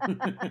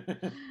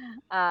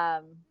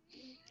 um,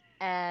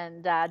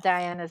 and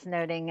Diana's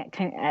noting,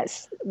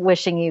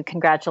 wishing you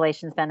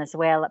congratulations,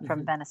 Venezuela,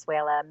 from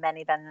Venezuela.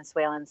 Many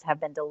Venezuelans have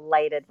been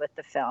delighted with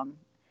the film,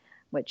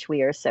 which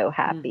we are so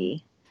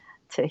happy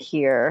to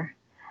hear.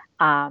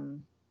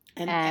 And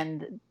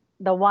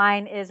the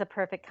wine is a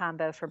perfect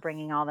combo for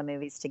bringing all the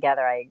movies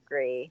together. I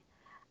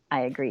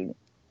agree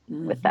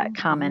with that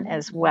comment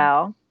as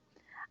well.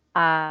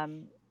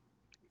 And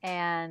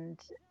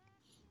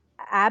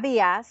Abby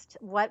asked,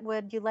 what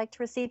would you like to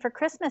receive for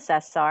Christmas,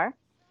 SR?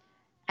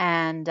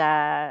 And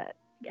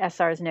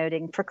SR is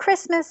noting, for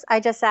Christmas, I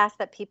just ask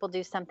that people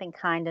do something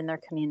kind in their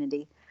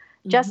community.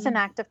 Just an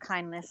act of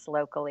kindness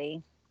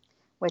locally,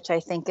 which I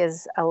think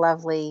is a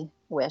lovely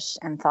wish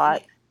and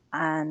thought.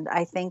 And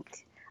I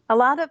think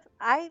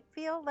I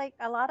feel like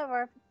a lot of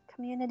our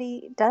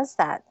community does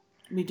that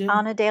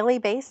on a daily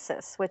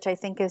basis, which I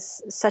think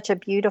is such a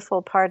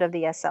beautiful part of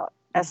the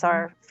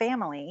SR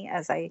family,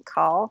 as I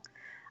call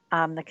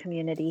the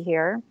community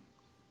here.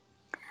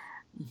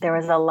 There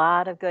was a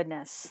lot of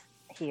goodness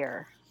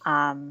here.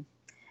 And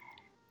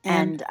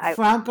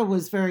Franca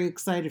was very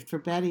excited for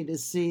Betty to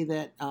see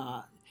that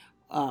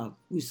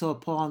we saw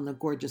Paul in the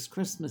gorgeous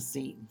Christmas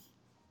scene.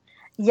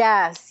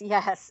 Yes.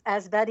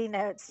 As Betty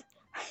notes,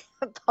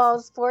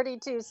 Paul's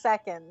 42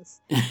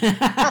 seconds.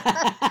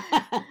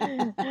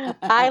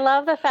 I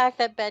love the fact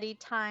that Betty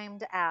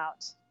timed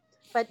out.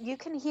 But you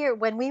can hear,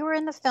 when we were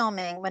in the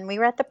filming, when we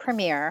were at the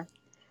premiere,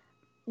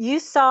 you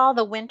saw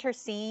the winter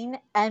scene,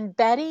 and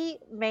Betty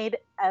made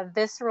a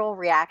visceral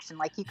reaction.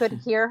 Like, you could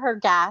hear her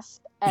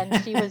gasp,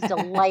 and she was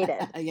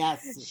delighted.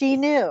 Yes. She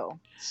knew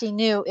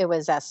it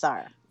was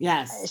SR.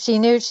 Yes. She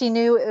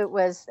knew it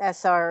was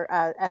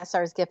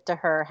SR's gift to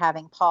her,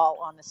 having Paul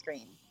on the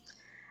screen.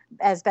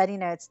 As Betty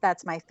notes,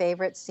 that's my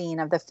favorite scene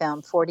of the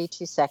film,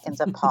 42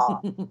 seconds of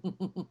Paul.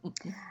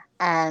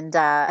 And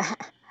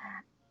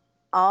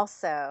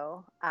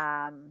also,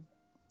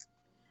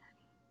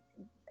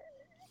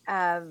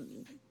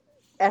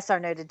 SR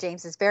noted,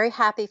 James is very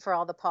happy for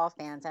all the Paul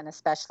fans, and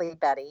especially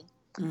Betty.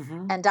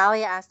 And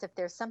Dahlia asked if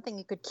there's something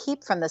you could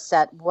keep from the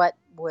set, what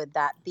would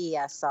that be,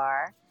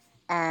 SR?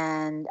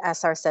 And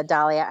SR said,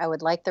 Dahlia, I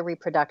would like the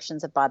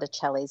reproductions of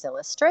Botticelli's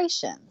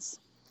illustrations,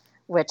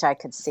 which I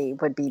could see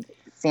would be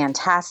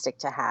fantastic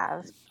to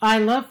have. I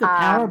love the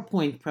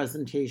PowerPoint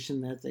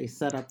presentation that they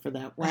set up for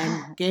that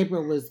when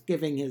Gabriel was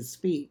giving his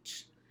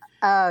speech.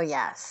 Oh,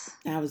 yes.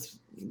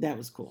 That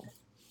was cool.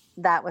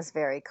 That was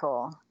very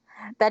cool.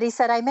 Betty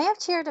said, I may have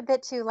cheered a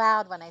bit too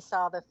loud when I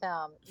saw the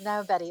film.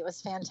 No, Betty, it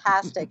was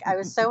fantastic. I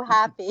was so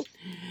happy.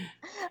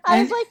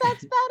 I was like,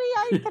 that's Betty.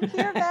 I could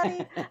hear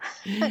Betty.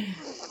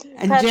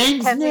 And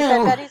James Kenzie knew.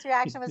 said Betty's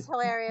reaction was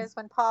hilarious.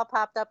 When Paul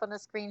popped up on the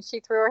screen, she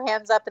threw her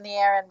hands up in the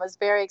air and was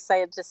very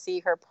excited to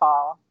see her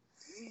Paul.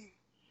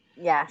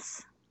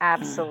 Yes,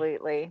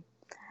 absolutely.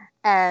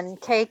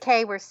 And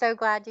KK, we're so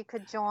glad you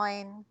could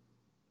join.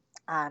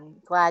 I'm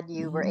glad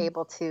you were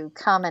able to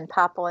come and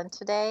pop on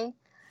today.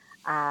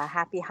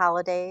 Happy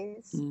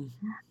holidays.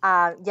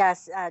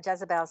 Yes,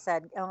 Jezebel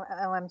said,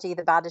 OMG,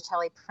 the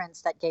Botticelli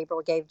prints that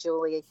Gabriel gave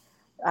Julie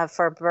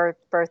for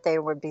birthday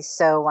would be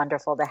so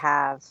wonderful to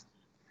have.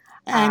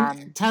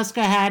 And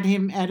Tuska had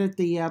him edit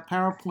the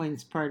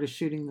PowerPoints prior to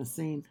shooting the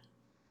scene.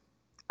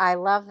 I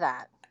love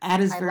that.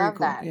 That is very cool.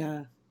 That.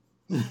 Yeah.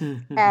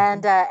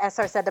 And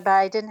SR said, but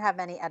I didn't have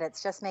many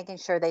edits, just making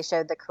sure they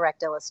showed the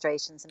correct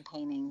illustrations and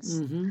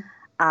paintings,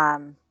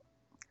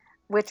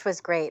 which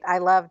was great.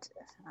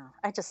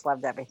 I just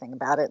loved everything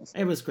about it.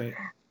 It was great.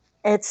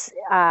 It's,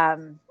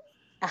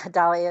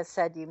 Dahlia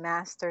said, you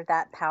mastered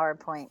that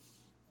PowerPoint.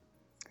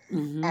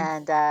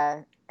 And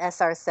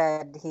SR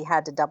said he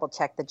had to double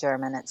check the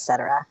German,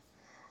 etc.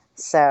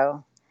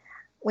 So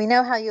we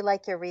know how you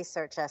like your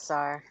research,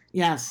 SR.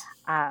 Yes.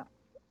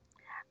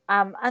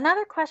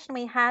 Another question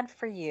we had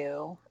for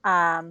you,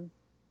 has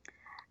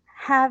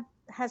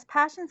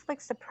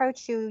Passionflix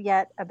approached you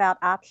yet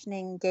about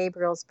optioning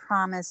Gabriel's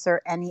Promise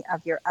or any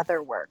of your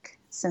other work?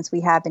 Since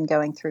we have been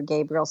going through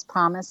Gabriel's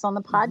Promise on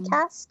the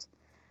podcast,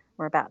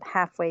 we're about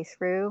halfway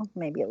through,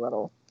 maybe a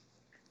little.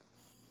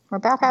 We're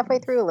about halfway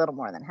through, a little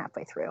more than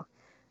halfway through.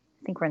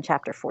 I think we're in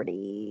chapter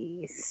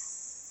 40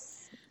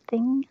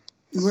 thing.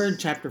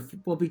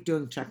 We'll be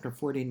doing chapter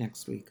 40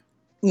 next week.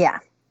 Yeah,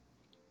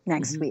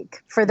 next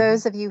week. For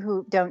those of you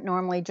who don't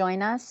normally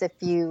join us, if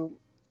you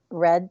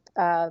read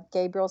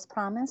Gabriel's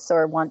Promise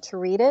or want to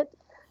read it,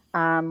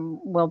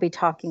 we'll be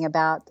talking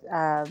about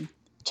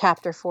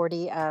chapter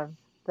 40 of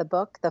the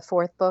book, the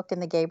fourth book in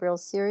the Gabriel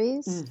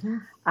series,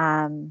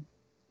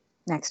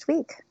 next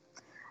week,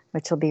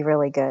 which will be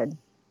really good.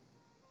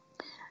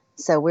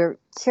 So we're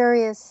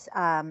curious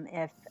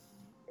if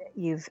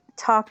you've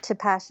talked to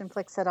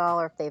Passionflix at all,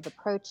 or if they've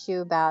approached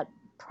you about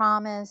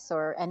Promise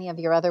or any of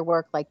your other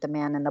work like The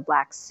Man in the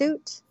Black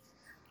Suit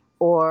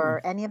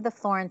or any of the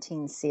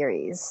Florentine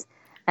series.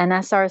 And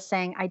SR is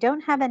saying, I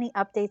don't have any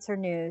updates or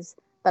news,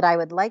 but I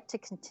would like to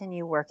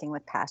continue working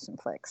with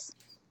Passionflix.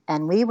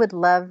 And we would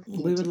love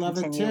you We to would love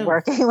it continue too.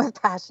 working with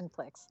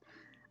Passionflix.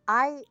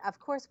 Of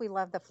course, we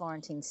love the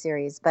Florentine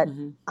series, but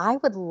I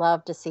would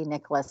love to see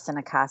Nicholas and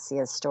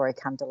Acacia's story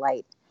come to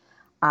light.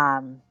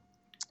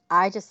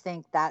 I just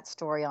think that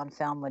story on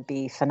film would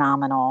be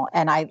phenomenal.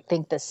 And I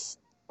think the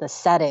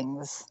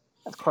settings,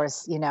 of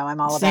course, I'm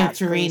all about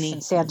Greece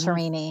and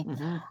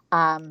Santorini.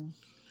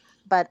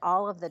 But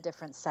all of the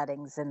different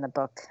settings in the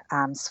book,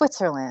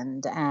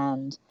 Switzerland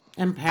and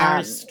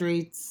Paris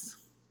streets.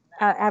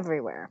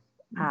 Everywhere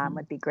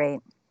would be great.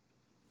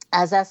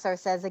 As SR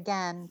says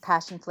again,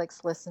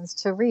 Passionflix listens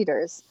to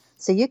readers.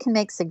 So you can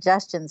make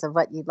suggestions of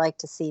what you'd like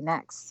to see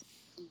next.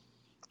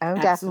 Oh,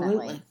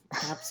 Absolutely.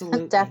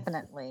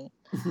 Definitely.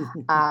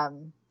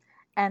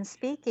 And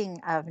speaking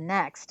of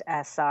next,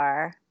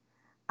 SR,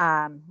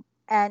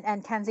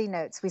 and Kenzie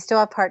notes, we still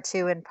have part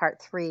 2 and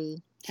part 3.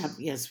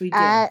 Yes, we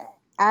do.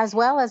 As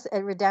well as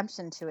a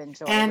redemption to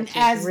enjoy, which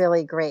is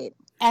really great.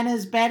 And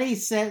as Betty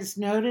says,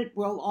 noted,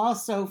 we'll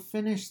also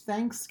finish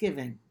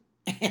Thanksgiving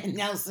and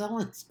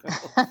Nelson's Grove.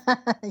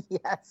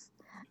 Yes.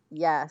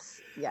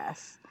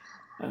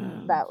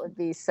 That would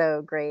be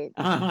so great.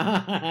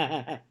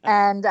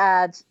 And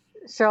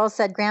Cheryl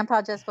said,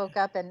 Grandpa just woke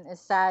up and is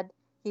sad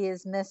he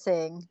is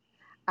missing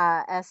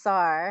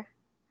SR,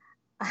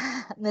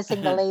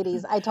 missing the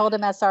ladies. I told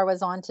him SR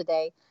was on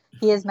today.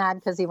 He is mad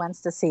because he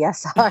wants to see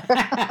SR.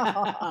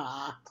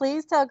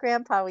 Please tell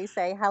Grandpa we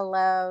say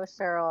hello,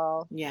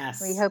 Cheryl. Yes.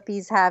 We hope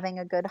he's having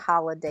a good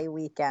holiday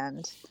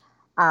weekend.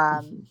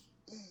 And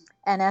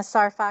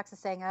SR Fox is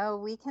saying,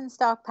 we can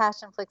stalk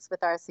Passionflix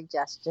with our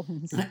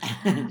suggestions.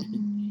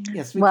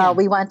 Yes, we can.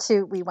 We want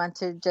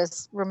to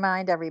just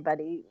remind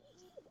everybody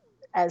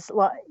as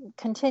well,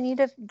 continue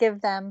to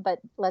give them, but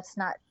let's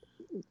not.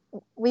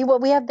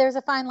 There's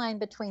a fine line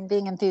between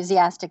being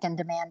enthusiastic and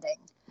demanding.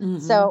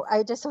 So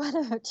I just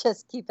want to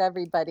just keep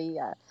everybody,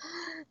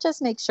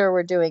 just make sure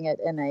we're doing it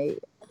in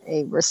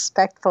a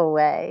respectful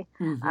way.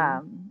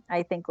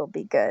 I think will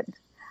be good.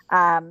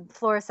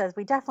 Flora says,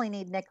 we definitely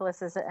need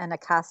Nicholas's and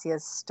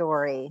Acacia's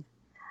story.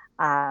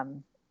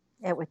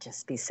 It would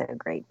just be so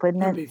great,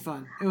 wouldn't it? It would be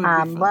fun.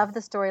 Love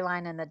the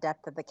storyline and the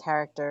depth of the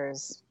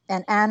characters.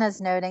 And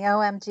Anna's noting,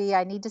 OMG,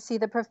 I need to see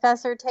the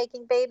professor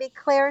taking baby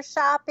Claire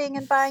shopping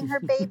and buying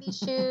her baby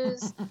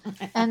shoes.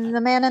 And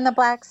the man in the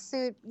black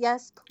suit,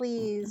 yes,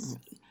 please.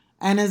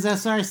 And as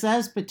SR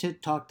says,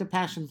 talk to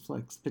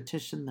Passionflix,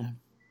 petition them.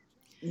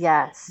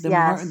 Yes,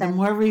 The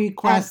more we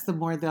request, the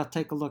more they'll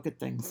take a look at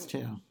things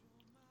too.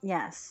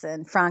 Yes,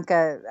 and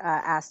Franca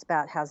asked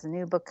about how's the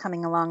new book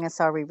coming along.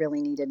 SR, we really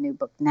need a new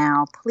book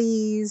now,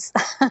 please.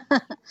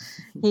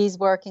 He's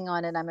working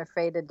on it. I'm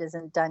afraid it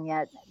isn't done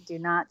yet. Do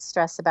not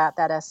stress about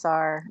that,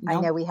 SR. Nope. I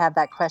know we have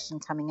that question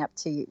coming up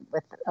to you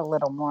with a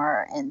little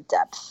more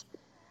in-depth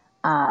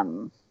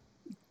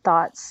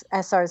thoughts.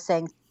 SR is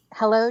saying,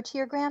 hello to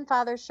your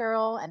grandfather,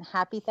 Cheryl, and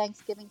happy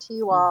Thanksgiving to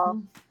you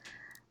all.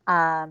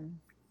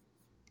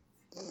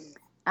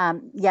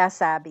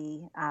 Yes,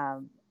 Abby.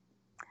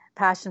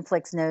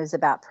 Passionflix knows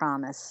about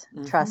Promise.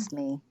 Trust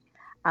me.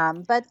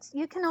 But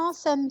you can all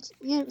send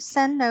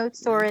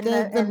notes or in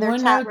their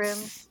chat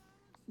rooms.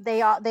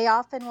 They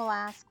often will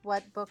ask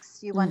what books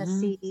you want to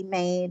see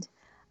made.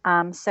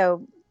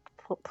 So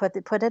put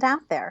it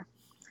out there.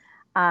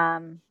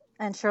 And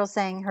Cheryl's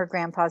saying her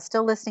grandpa's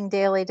still listening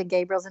daily to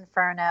Gabriel's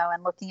Inferno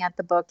and looking at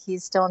the book.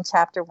 He's still in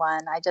chapter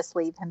 1. I just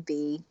leave him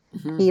be.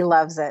 He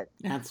loves it.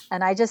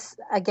 And I just,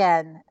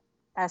 again,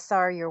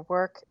 SR, your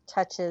work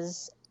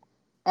touches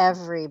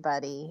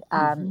everybody.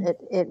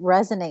 It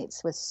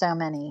resonates with so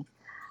many.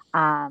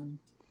 And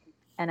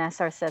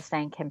SR says,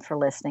 thank him for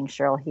listening,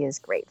 Cheryl. He is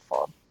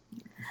grateful.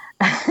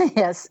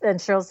 Yes. And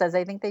Cheryl says,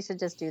 I think they should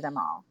just do them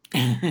all.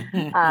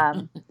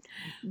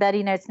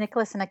 Betty notes,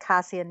 Nicholas and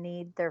Acacia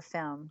need their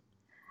film.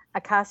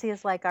 Acacia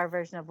is like our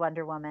version of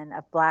Wonder Woman,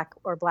 of Black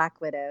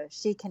Widow.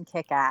 She can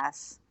kick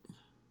ass.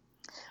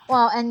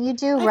 Well, and you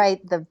do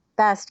write the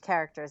best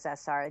characters,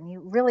 SR.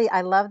 And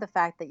I love the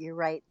fact that you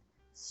write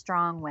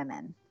strong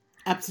women.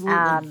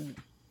 Absolutely.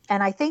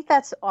 And I think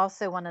that's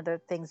also one of the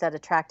things that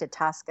attracted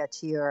Tosca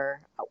to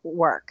your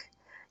work.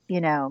 She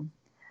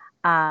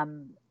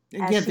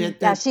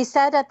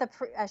said at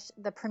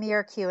the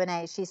premiere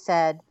Q&A, she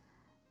said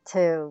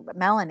to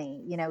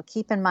Melanie,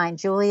 keep in mind,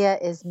 Julia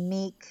is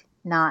meek,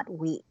 not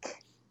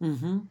weak.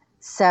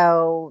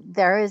 So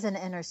there is an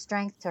inner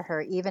strength to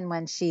her, even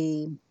when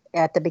she,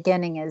 at the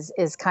beginning,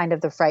 is kind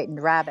of the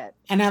frightened rabbit.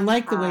 And I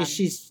like the way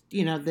she's,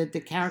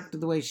 the character,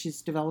 the way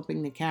she's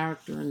developing the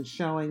character and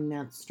showing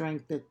that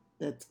strength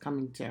that's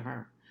coming to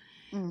her.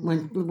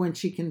 When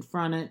she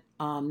confronted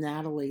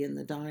Natalie in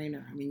the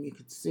diner, I mean, you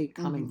could see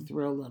coming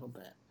through a little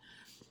bit.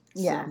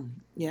 Yeah. So,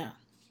 yeah.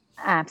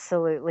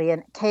 Absolutely.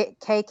 And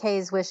KK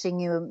is wishing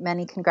you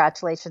many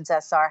congratulations,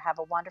 SR. Have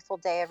a wonderful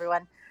day,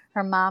 everyone.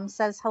 Her mom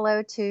says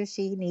hello, too.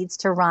 She needs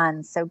to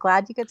run. So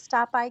glad you could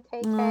stop by,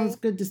 KK. Oh, it's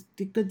good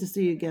to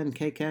see you again,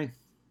 KK.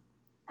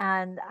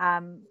 And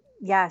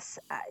yes,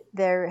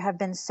 there have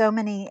been so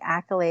many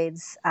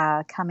accolades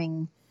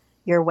coming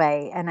your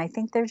way, and I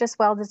think they're just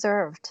well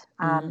deserved.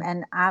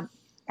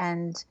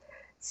 And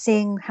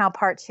seeing how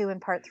part 2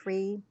 and part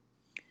 3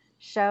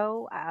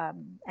 show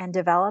and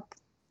develop,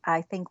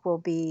 I think will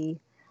be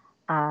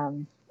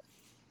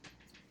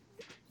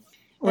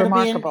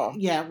remarkable.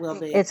 Yeah, it will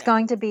be. It's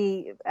going to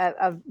be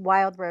a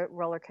wild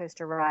roller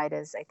coaster ride,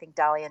 as I think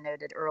Dahlia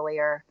noted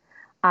earlier.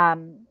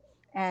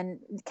 And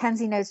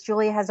Kenzie notes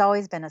Julia has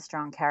always been a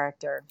strong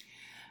character.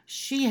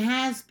 She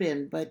has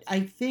been, but I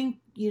think,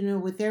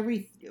 with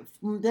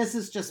this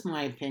is just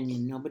my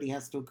opinion. Nobody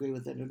has to agree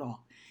with it at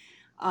all.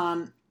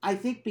 I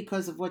think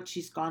because of what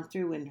she's gone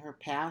through in her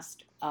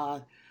past,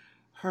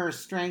 her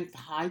strength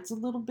hides a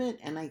little bit,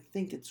 and I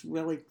think it's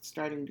really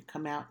starting to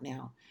come out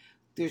now.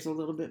 There's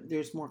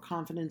more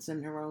confidence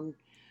in her own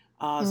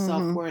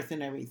self-worth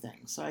and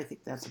everything. So I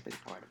think that's a big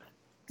part of it.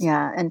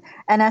 Yeah, and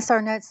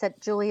SR notes that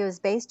Julia is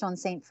based on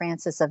St.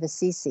 Francis of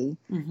Assisi.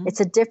 Mm-hmm.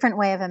 It's a different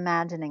way of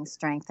imagining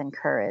strength and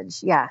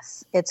courage.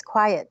 Yes, it's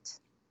quiet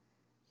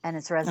and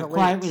it's resolute. A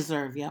quiet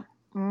reserve, yep.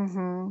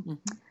 Mm-hmm. Mm-hmm.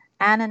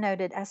 Anna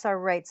noted, SR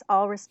writes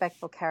all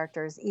respectful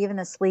characters, even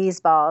the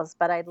sleazeballs,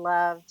 but I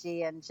love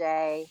G and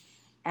J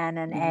and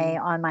an A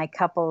on my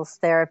couples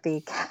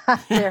therapy couch.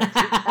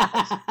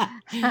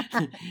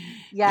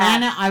 Yeah,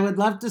 Anna, I would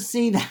love to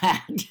see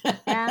that.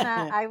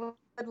 Anna, I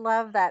would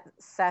love that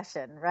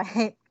session,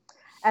 right?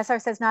 SR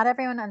says, not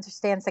everyone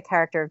understands the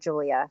character of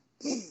Julia.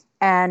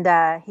 And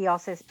he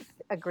also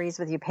agrees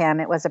with you, Pam.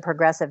 It was a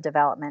progressive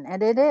development.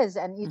 And it is.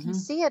 And you can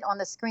see it on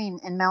the screen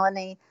in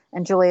Melanie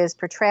and Julia's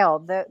portrayal.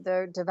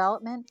 The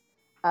development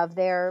of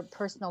their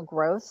personal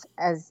growth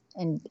as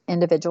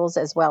individuals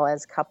as well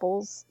as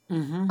couples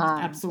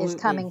is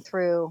coming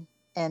through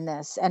in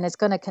this. And it's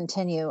going to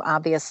continue,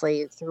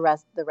 obviously, through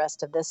the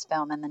rest of this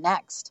film and the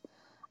next.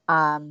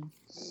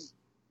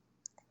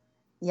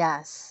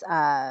 Yes.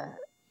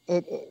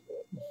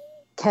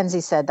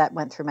 Kenzie said that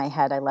went through my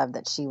head. I love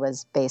that she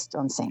was based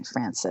on St.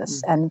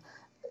 Francis. Mm-hmm.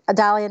 And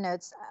Dahlia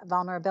notes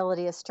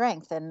vulnerability is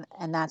strength, and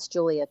that's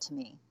Julia to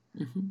me.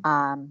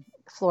 Mm-hmm.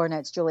 Flora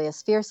notes Julia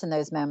is fierce in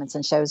those moments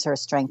and shows her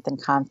strength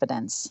and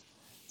confidence.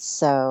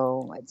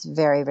 So it's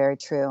very, very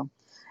true.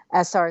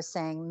 SR is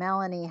saying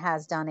Melanie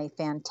has done a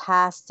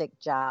fantastic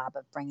job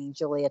of bringing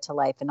Julia to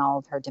life in all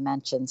of her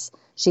dimensions.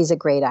 She's a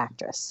great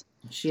actress.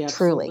 She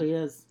absolutely Truly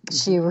is. Mm-hmm.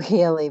 She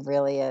really,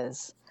 really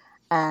is.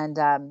 And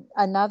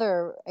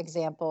another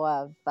example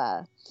of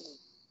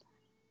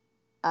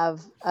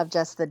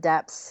just the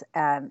depths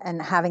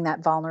and having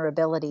that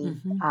vulnerability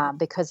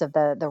because of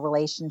the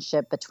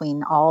relationship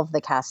between all of the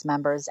cast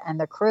members and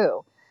the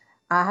crew.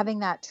 Having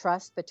that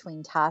trust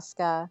between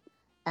Tosca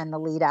and the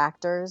lead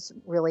actors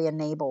really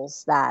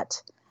enables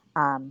that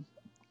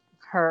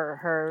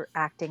her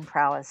acting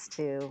prowess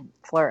to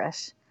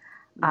flourish.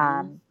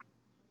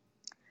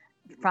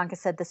 Franca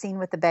said the scene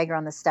with the beggar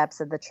on the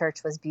steps of the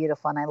church was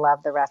beautiful, and I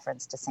love the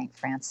reference to St.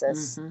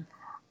 Francis.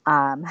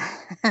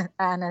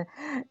 Anna's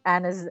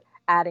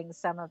adding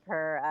some of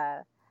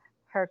her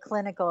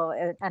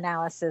clinical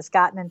analysis.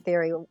 Gottman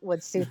theory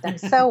would suit them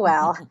so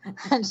well,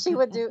 and she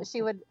would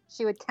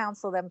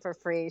counsel them for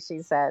free.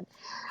 She said.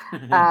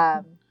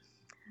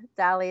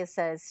 Dahlia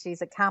says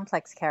she's a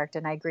complex character,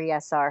 and I agree,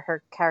 SR.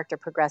 Her character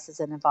progresses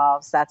and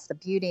evolves. That's the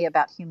beauty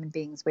about human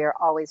beings. We are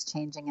always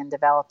changing and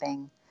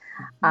developing.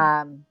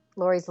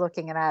 Lori's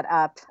looking that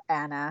up,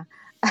 Anna.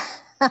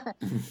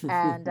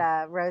 And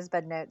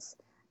Rosebud notes,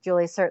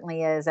 Julie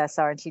certainly is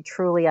SR, and she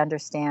truly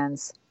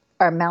understands,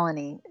 or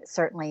Melanie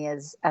certainly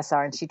is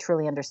SR, and she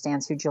truly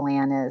understands who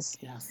Julianne is.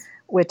 Yes.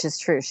 Which is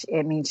true. She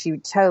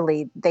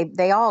totally,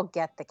 they all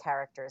get the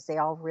characters. They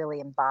all really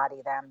embody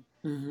them.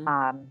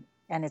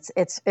 And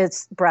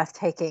it's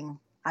breathtaking.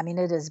 I mean,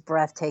 it is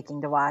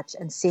breathtaking to watch,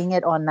 and seeing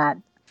it on that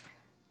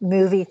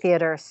movie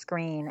theater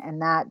screen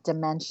and that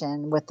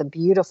dimension with the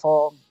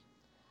beautiful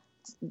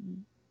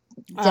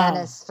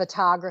Dennis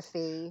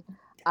photography.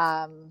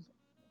 And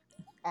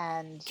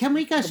can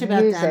we gush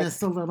about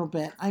Dennis a little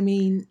bit? I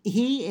mean,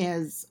 he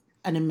is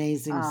an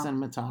amazing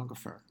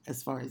cinematographer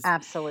as far as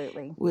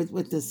absolutely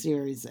with the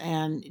series,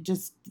 and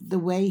just the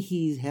way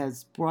he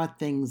has brought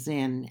things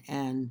in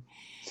and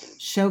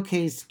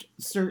showcased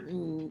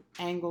certain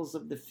angles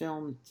of the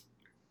film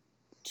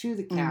to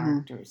the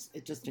characters.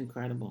 It's just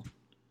incredible.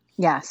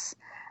 Yes.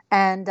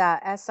 And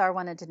SR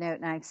wanted to note,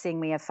 and I'm seeing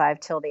we have 5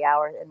 till the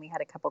hour, and we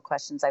had a couple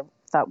questions I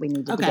thought we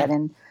needed to get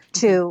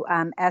into.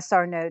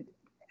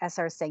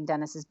 SR is saying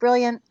Dennis is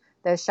brilliant.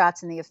 Those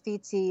shots in the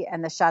Uffizi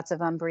and the shots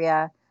of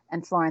Umbria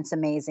and Florence,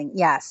 amazing.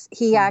 Yes,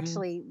 he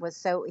actually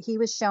was he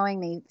was showing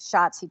me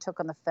shots he took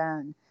on the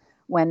phone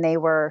when they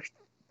were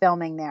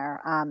filming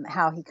there,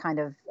 how he kind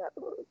of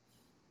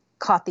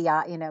caught the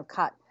eye,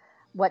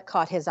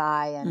 caught his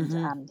eye.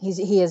 And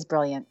he is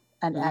brilliant.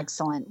 An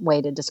excellent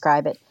way to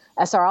describe it.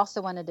 SR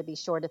also wanted to be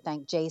sure to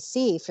thank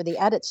JC for the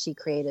edits she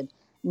created.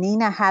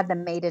 Nina had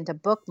them made into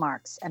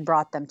bookmarks and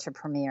brought them to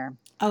premiere,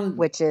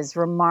 which is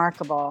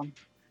remarkable.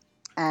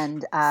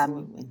 And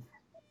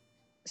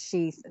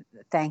she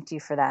thanked you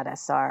for that,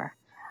 SR.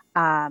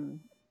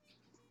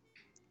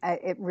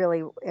 It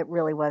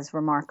really was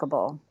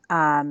remarkable.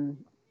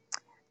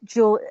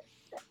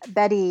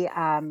 Betty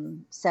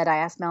said, I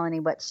asked Melanie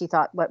what she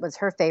thought, what was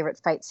her favorite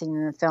fight scene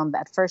in the film.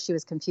 But at first she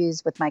was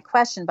confused with my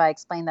question, but I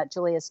explained that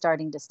Julia is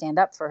starting to stand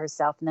up for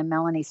herself. And then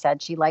Melanie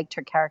said she liked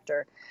her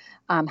character,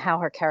 how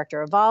her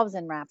character evolves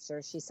in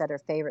Rapture. She said her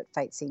favorite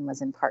fight scene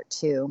was in part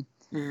 2.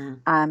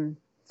 Mm-hmm.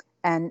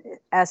 And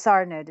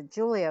SR noted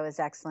Julio is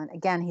excellent.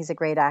 Again, he's a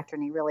great actor,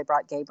 and he really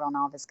brought Gabriel and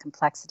all of his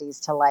complexities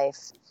to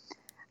life.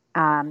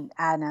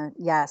 Anna,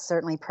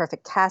 certainly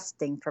perfect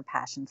casting for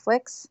Passion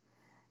Flicks.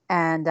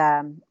 And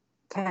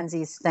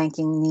Kenzie's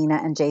thanking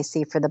Nina and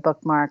JC for the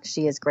bookmark.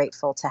 She is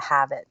grateful to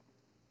have it.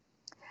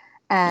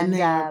 And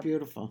they are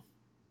beautiful.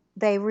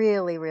 They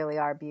really, really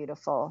are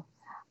beautiful.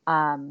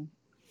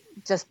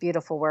 Just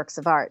beautiful works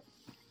of art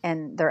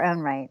in their own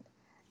right.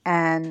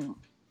 And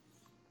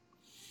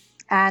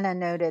Anna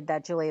noted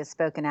that Julia has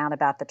spoken out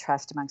about the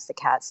trust amongst the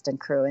cast and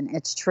crew, and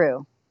it's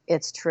true.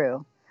 It's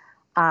true.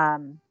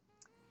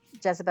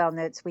 Jezebel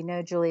notes, we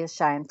know Julia's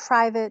shy in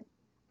private.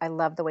 I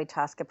love the way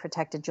Tosca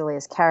protected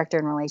Julia's character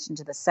in relation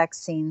to the sex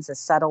scenes, a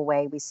subtle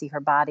way we see her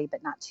body,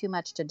 but not too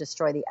much to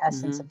destroy the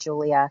essence of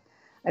Julia.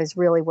 I was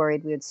really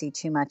worried we would see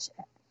too much,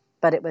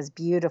 but it was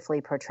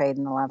beautifully portrayed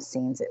in the love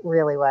scenes. It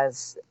really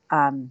was.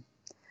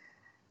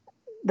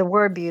 The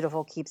word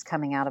beautiful keeps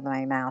coming out of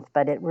my mouth,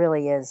 but it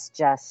really is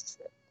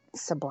just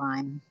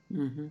sublime.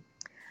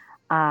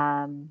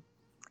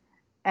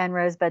 And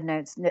Rosebud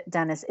notes,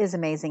 Dennis is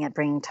amazing at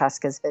bringing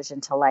Tosca's vision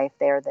to life.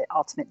 They are the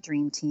ultimate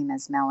dream team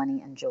as Melanie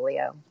and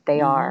Julio.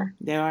 They are.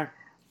 They are.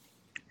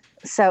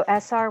 So,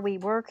 SR, we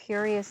were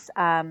curious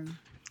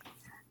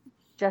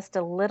just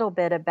a little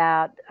bit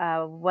about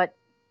what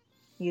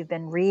you've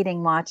been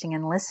reading, watching,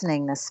 and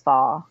listening this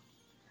fall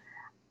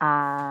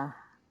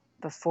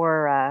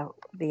before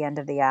the end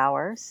of the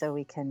hour, so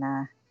we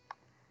can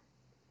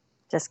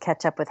just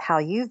catch up with how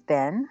you've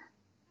been.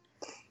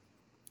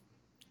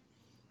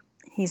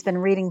 He's been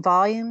reading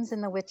volumes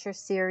in the Witcher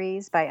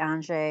series by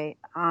Andrzej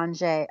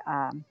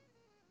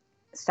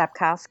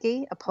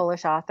Sapkowski, a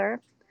Polish author.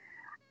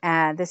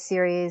 This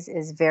series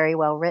is very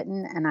well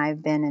written, and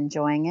I've been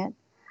enjoying it.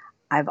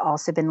 I've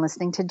also been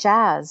listening to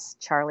jazz,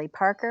 Charlie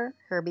Parker,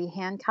 Herbie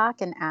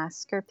Hancock, and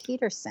Oscar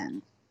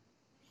Peterson.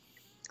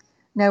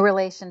 No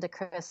relation to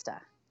Krista.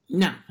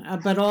 No,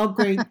 but all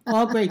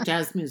great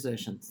jazz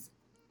musicians.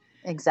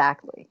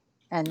 Exactly.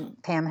 And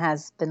Pam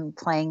has been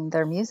playing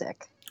their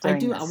music. I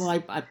do. This. Well,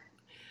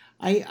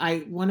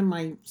 I one of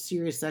my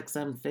Sirius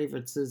XM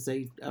favorites is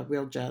a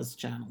real jazz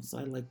channel, so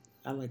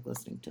I like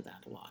listening to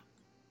that a lot.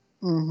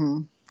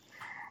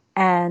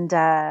 And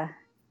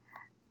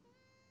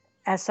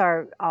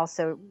SR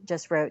also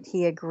just wrote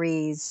he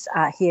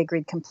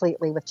agreed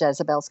completely with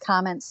Jezebel's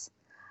comments.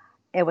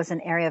 It was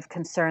an area of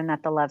concern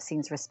that the love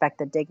scenes respect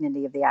the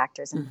dignity of the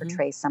actors and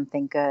portray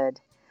something good,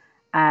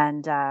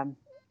 and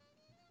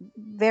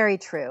very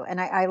true.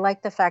 And I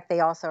like the fact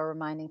they also are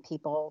reminding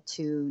people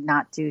to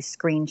not do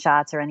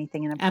screenshots or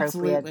anything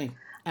inappropriate.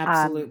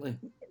 Absolutely.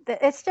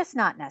 It's just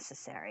not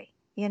necessary.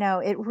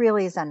 It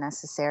really is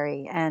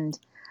unnecessary. And,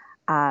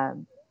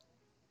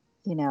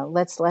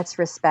 let's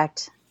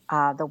respect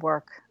the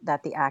work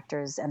that the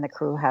actors and the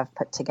crew have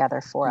put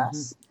together for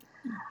us.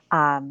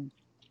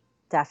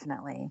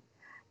 Definitely.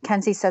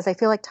 Kenzie says, I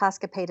feel like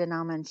Tosca paid an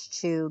homage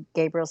to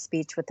Gabriel's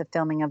speech with the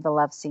filming of the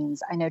love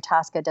scenes. I know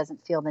Tosca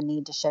doesn't feel the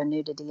need to show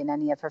nudity in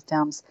any of her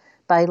films,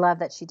 but I love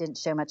that she didn't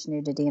show much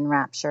nudity in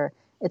Rapture.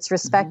 It's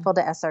respectful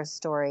to SR's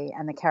story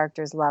and the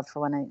characters' love for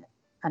one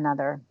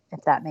another,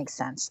 if that makes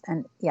sense.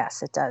 And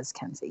yes, it does,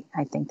 Kenzie.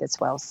 I think that's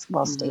well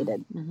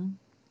stated.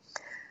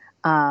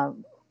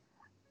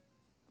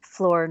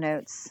 Floor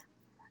notes,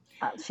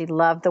 she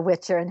loved The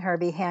Witcher and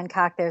Herbie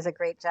Hancock. There's a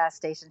great jazz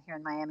station here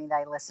in Miami that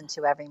I listen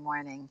to every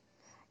morning.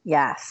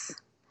 Yes,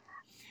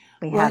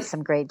 we have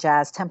some great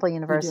jazz. Temple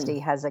University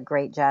has a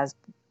great jazz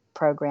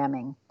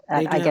programming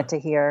that I get to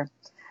hear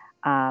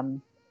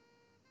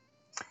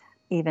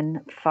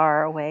even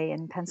far away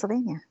in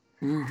Pennsylvania.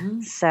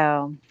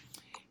 So,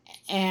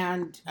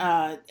 and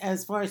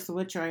as far as The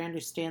Witcher, I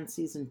understand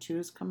season 2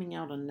 is coming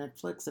out on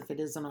Netflix, if it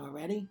isn't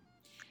already.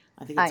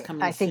 I think it's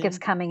coming soon. I think it's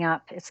coming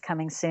up. It's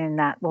coming soon.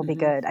 That will be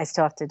good. I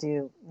still have to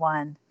do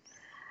one.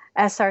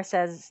 SR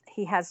says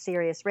he has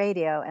Sirius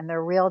Radio, and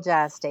their real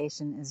jazz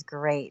station is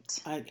great.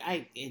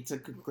 It's a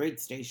great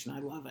station. I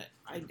love it.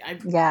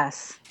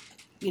 Yes.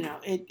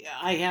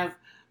 I have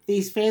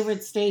these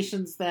favorite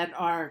stations that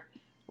are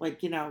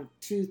like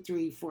 2,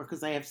 3, 4,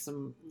 because I have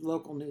some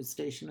local news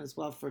station as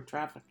well for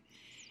traffic,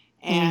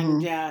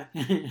 and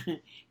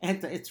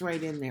it's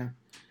right in there.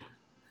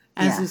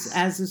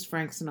 As is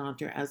Frank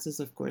Sinatra, as is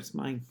of course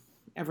my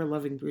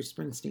ever-loving Bruce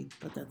Springsteen,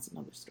 but that's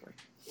another story.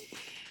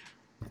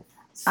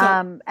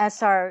 So,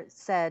 SR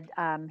said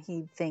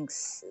he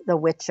thinks The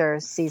Witcher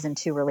season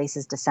 2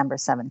 releases December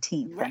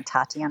 17th, right. And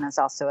Tatiana's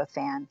also a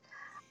fan.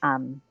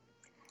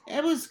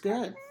 It was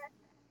good.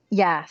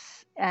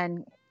 Yes,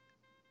 and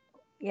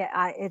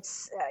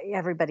it's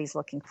everybody's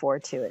looking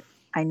forward to it.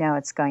 I know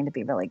it's going to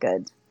be really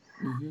good.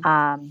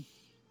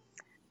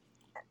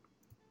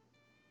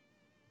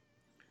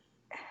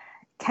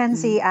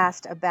 Kenzie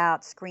asked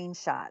about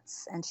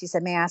screenshots, and she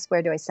said, may I ask,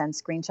 where do I send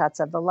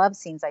screenshots of the love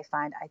scenes I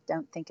find? I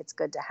don't think it's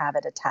good to have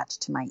it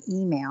attached to my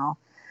email.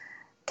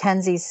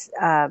 Kenzie's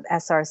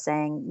SR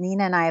saying,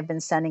 Nina and I have been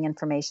sending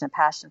information to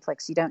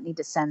Passionflix. You don't need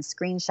to send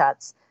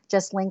screenshots,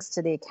 just links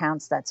to the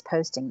accounts that's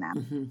posting them.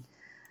 Mm-hmm.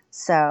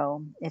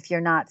 So if you're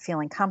not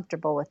feeling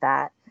comfortable with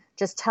that,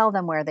 just tell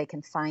them where they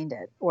can find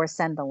it or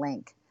send the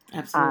link.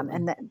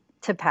 Absolutely.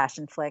 To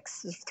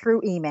Passionflix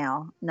through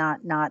email,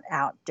 not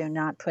out. Do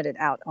not put it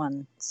out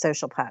on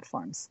social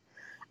platforms.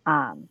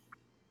 SR's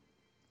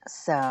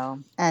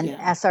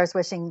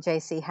wishing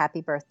JC happy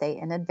birthday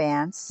in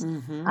advance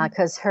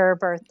because her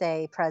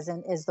birthday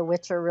present is The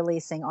Witcher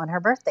releasing on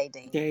her birthday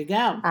date. There you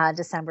go.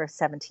 December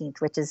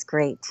 17th, which is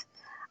great.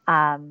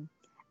 And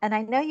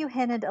I know you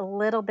hinted a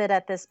little bit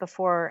at this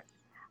before,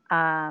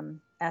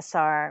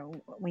 SR.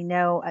 We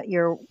know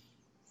you're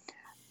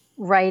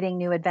writing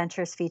new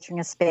adventures featuring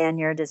a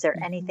Spaniard. Is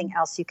there anything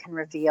else you can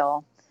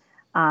reveal?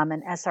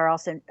 And SR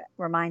also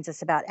reminds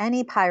us about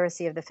any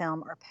piracy of the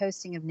film or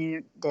posting of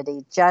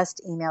nudity.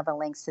 Just email the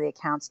links to the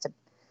accounts to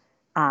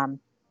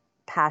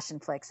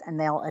Passionflix, and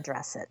they'll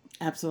address it.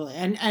 Absolutely,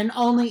 and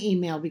only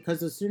email,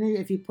 because as soon as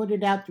if you put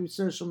it out through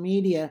social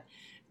media,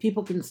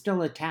 people can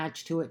still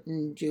attach to it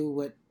and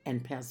do it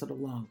and pass it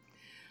along.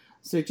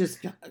 So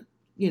just cut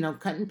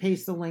and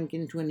paste the link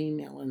into an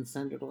email and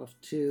send it off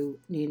to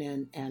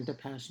Nina and to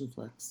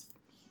Passionflix.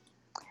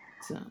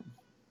 So,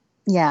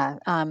 yeah,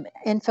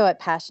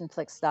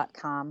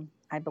 info@passionflix.com,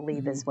 I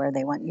believe, is where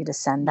they want you to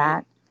send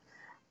that.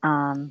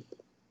 And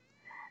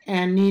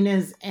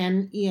Nina's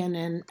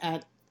NENN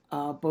at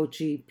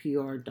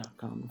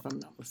bochipr.com, if I'm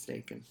not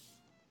mistaken.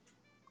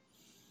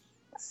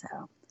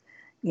 So,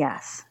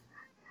 yes.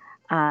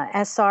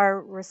 SR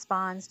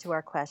responds to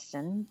our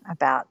question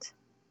about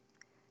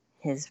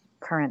his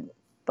current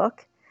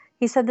book.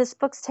 He said, this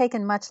book's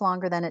taken much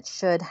longer than it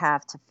should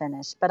have to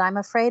finish, but I'm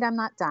afraid I'm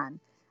not done.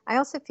 I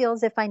also feel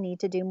as if I need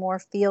to do more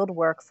field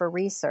work for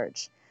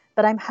research,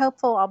 but I'm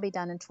hopeful I'll be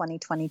done in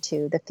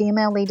 2022. The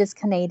female lead is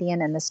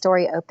Canadian, and the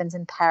story opens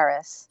in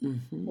Paris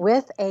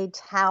with a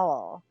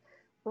towel.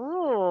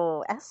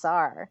 Ooh,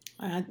 SR.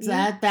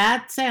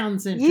 That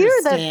sounds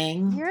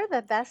interesting. You're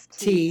the best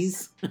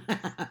tease.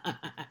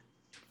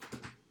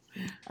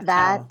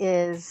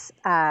 Is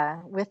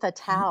with a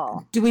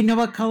towel. Do we know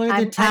what color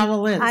the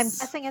towel is? I'm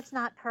guessing it's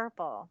not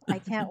purple. I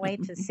can't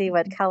wait to see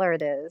what color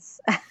it is.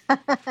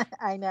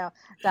 I know.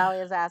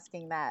 Dahlia's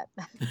asking that.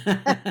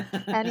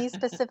 Any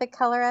specific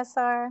color,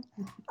 SR?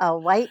 A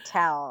white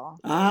towel.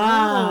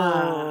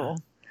 Ah.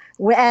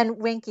 Ooh. And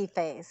winky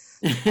face.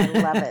 I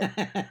love it.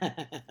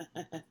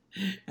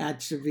 That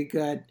should be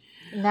good.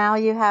 Now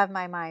you have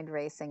my mind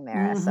racing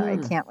there, SR. I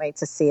can't wait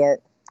to see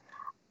it.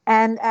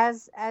 And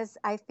as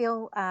I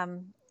feel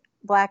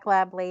Black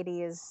Lab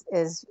Lady is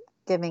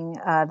giving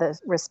the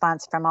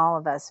response from all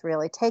of us,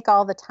 really, take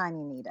all the time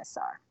you need,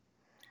 SR.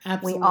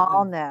 Absolutely.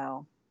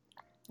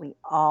 We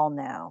all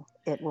know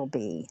it will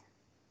be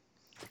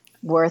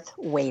worth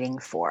waiting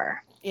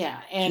for.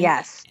 Yeah. And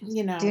yes.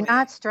 Do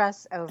not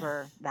stress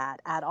over that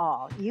at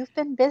all. You've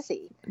been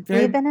busy.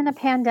 We've been in a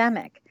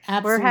pandemic.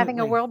 Absolutely. We're having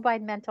a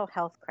worldwide mental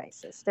health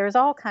crisis. There's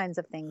all kinds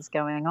of things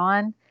going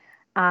on.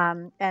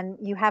 And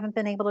you haven't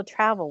been able to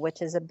travel,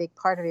 which is a big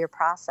part of your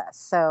process.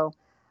 So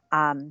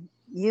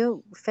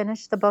you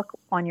finish the book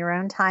on your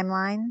own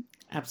timeline.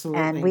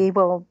 Absolutely. And we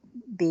will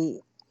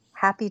be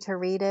happy to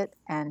read it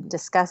and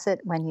discuss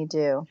it when you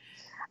do.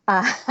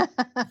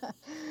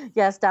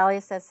 Yes,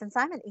 Dahlia says, since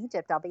I'm in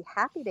Egypt, I'll be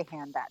happy to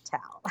hand that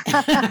towel.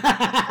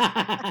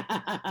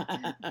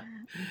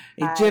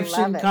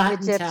 Egyptian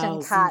cotton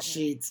and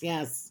sheets,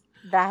 yes.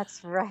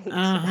 That's right.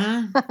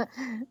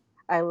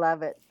 I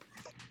love it.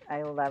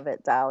 I love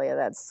it, Dahlia.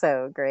 That's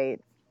so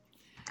great.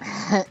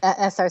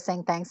 SR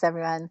saying, thanks,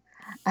 everyone.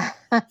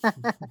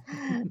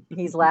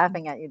 He's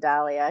laughing at you,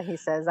 Dahlia. He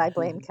says, I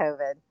blame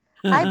COVID.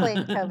 I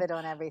blame COVID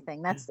on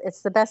everything.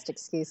 It's the best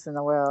excuse in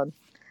the world.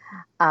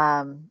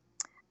 And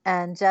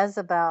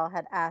Jezebel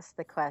had asked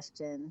the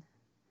question,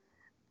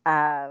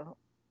 I'm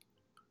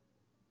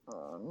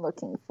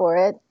looking for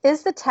it.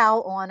 Is the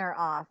towel on or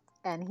off?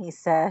 And he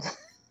said,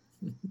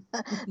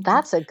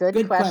 that's a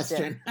good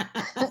question.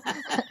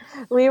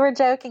 We were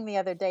joking the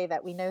other day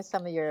that we know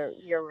some of your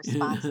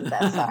responses,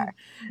 SR.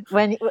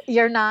 When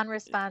your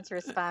non-response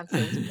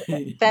responses,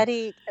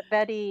 Betty,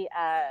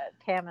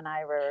 Pam, and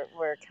I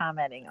were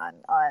commenting on.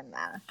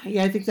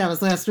 Yeah, I think that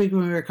was last week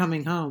when we were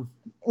coming home.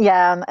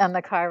 Yeah, on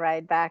the car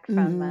ride back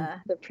from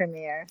the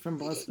premiere from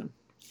Boston.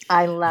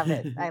 I love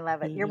it. I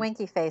love it. Your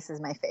winky face is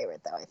my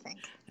favorite, though. I think.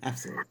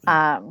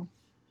 Absolutely.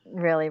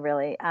 Really,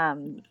 really.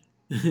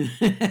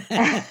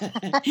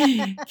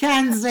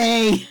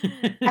 Kenzie.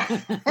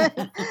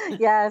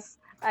 Yes,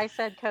 I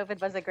said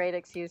COVID was a great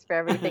excuse for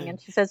everything. And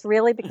she says,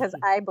 really? Because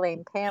I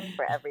blame Pam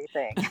for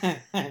everything.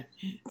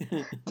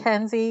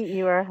 Kenzie,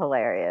 you are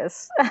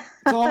hilarious.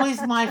 It's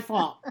always my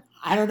fault.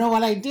 I don't know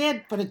what I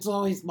did, but it's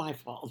always my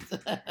fault.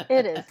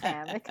 It is,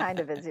 Pam. It kind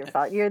of is your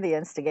fault. You're the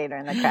instigator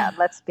in the crowd.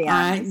 Let's be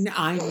honest.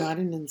 I'm not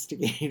an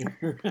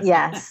instigator.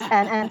 Yes.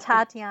 And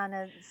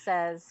Tatiana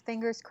says,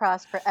 fingers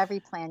crossed for every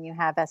plan you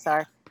have,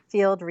 SR.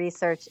 Field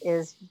research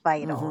is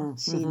vital,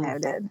 she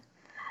noted.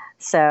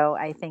 So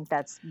I think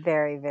that's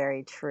very,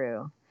 very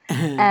true.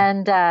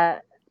 And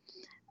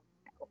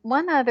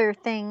one other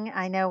thing,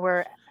 I know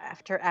we're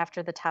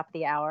after the top of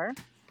the hour,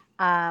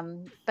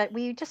 but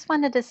we just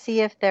wanted to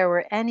see if there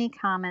were any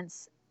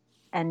comments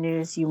and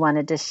news you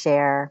wanted to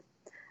share.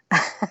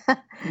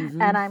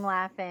 And I'm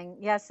laughing.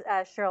 Yes,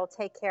 Cheryl,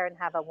 take care and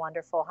have a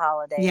wonderful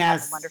holiday.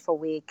 Yes. Have a wonderful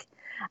week.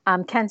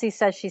 Kenzie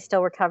says she's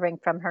still recovering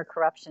from her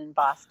corruption in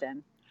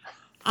Boston.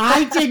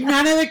 I did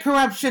none of the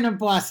corruption in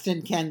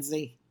Boston,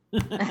 Kenzie.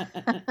 You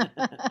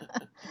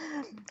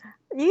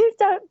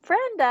don't,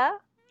 Brenda.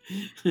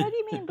 What do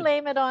you mean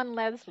blame it on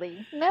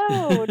Leslie?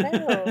 No.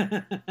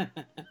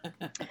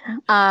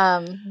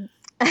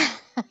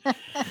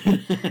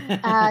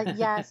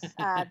 Yes,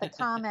 the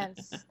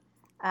comments,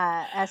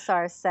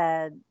 SR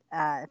said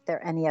if there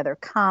are any other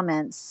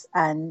comments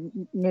and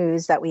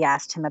news that we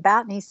asked him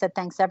about. And he said,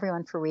 thanks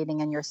everyone for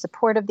reading and your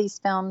support of these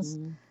films.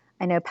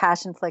 I know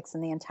Passionflix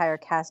and the entire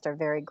cast are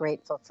very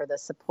grateful for the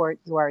support.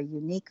 You are a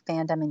unique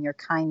fandom in your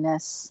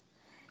kindness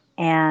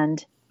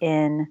and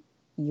in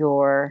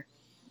your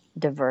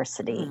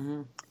diversity.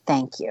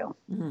 Thank you.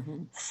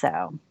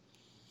 So,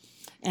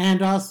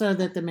 and also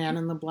that The Man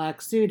in the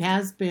Black Suit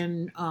has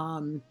been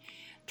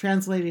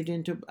translated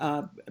into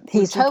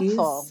he's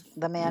hopeful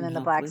The Man in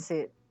the Black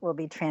Suit will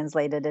be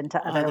translated into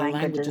other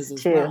languages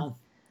too. Well.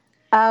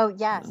 Oh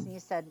yes, you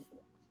said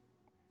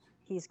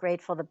he's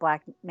grateful the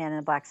Man in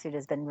the Black Suit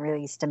has been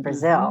released in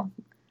Brazil,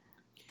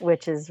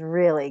 which is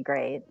really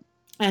great.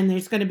 And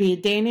there's going to be a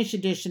Danish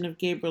edition of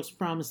Gabriel's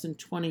Promise in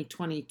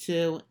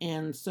 2022,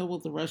 and so will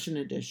the Russian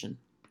edition.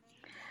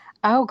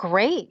 Oh,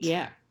 great.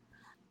 Yeah.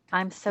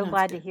 I'm so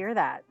glad to hear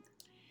that.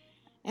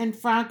 And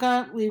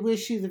Franca, we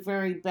wish you the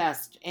very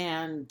best.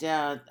 And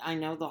I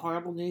know the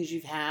horrible news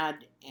you've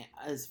had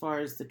as far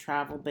as the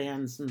travel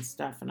bans and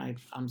stuff, and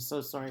I'm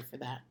so sorry for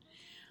that.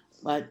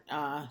 But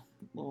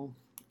we'll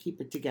keep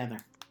it together.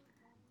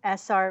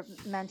 SR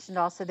mentioned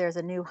also there's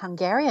a new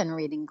Hungarian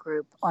reading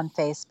group on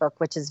Facebook,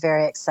 which is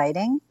very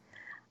exciting.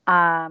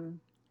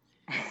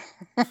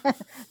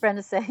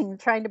 Brenda's saying,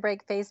 trying to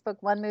break Facebook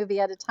one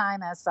movie at a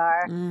time,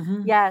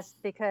 SR. Yes,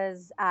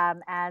 because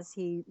as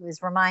he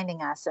was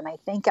reminding us, and I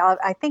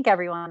think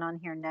everyone on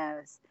here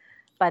knows,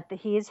 but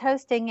he is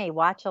hosting a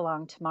watch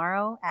along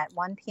tomorrow at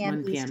 1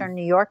 p.m. Eastern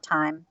New York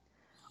time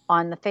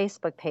on the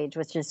Facebook page,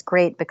 which is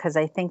great because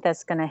I think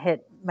that's going to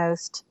hit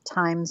most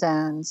time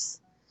zones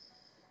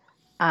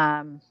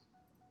and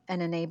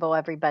enable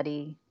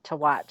everybody to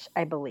watch,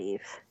 I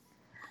believe,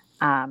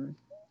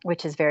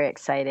 which is very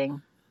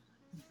exciting.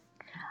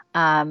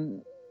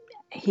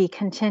 He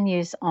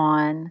continues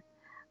on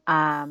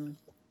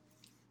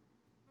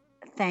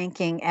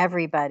thanking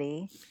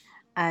everybody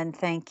and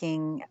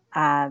thanking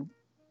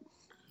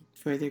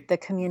for the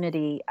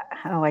community.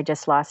 Oh, I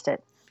just lost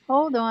it.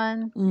 Hold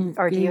on.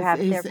 Or do you have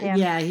there, Pam?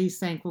 Yeah, he's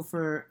thankful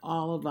for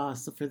all of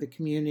us, for the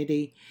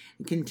community,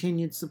 and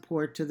continued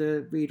support to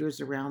the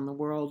readers around the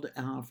world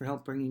for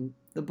help bringing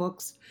the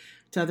books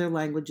to other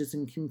languages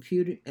and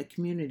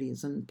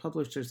communities, and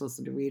publishers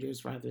listen to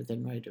readers rather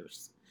than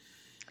writers.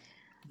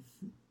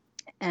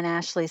 And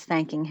Ashley's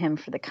thanking him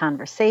for the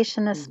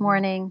conversation this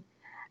morning.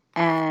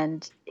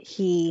 And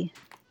he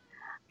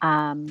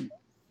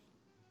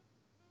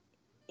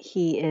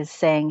is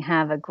saying,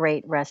 have a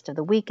great rest of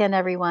the weekend,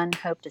 everyone.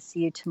 Hope to see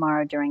you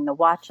tomorrow during the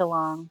watch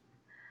along.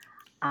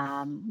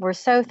 We're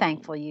so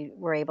thankful you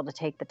were able to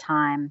take the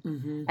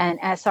time. And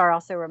SR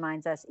also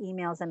reminds us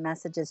emails and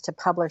messages to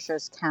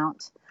publishers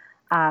count.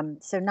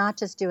 So not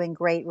just doing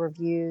great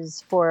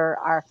reviews for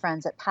our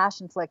friends at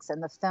Passionflix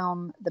and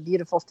the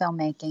beautiful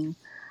filmmaking,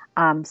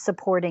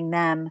 supporting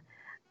them,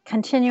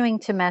 continuing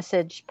to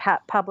message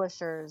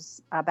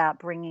publishers about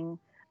bringing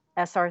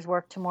SR's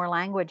work to more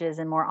languages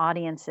and more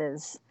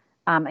audiences,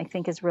 I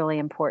think is really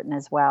important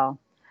as well.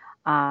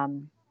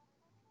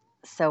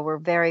 So we're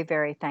very,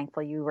 very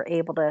thankful you were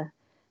able to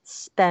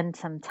spend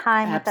some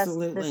time with us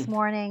this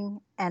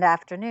morning and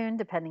afternoon,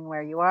 depending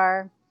where you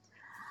are.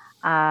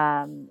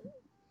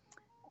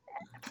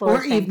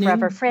 Flora saying,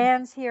 forever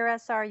friends here,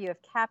 SR. You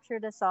have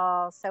captured us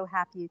all. So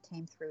happy you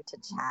came through to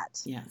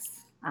chat.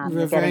 Yes.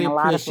 We're very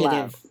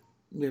appreciative.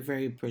 We're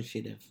very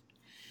appreciative.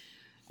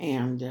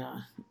 And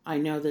I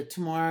know that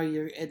tomorrow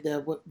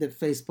the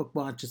Facebook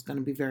watch is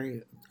going to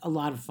be a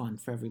lot of fun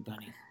for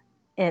everybody.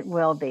 It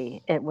will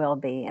be. It will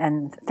be.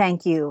 And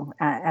thank you.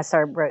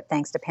 SR wrote,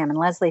 thanks to Pam and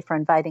Leslie for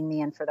inviting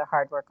me and for their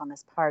hard work on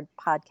this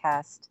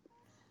podcast.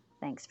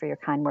 Thanks for your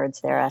kind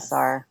words there, yes.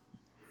 SR.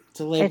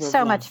 It's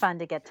so much fun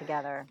to get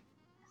together.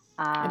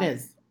 It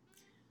is.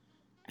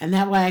 And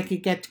that way I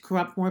could get to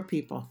corrupt more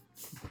people.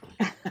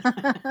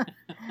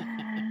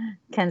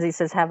 Kenzie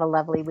says, have a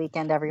lovely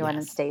weekend, everyone,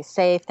 and stay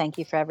safe. Thank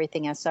you for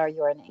everything, SR.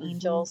 You're an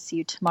angel. See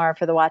you tomorrow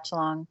for the watch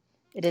along.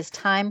 It is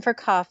time for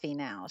coffee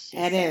now, she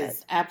said. It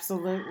is,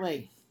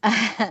 absolutely.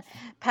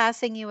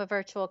 Passing you a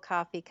virtual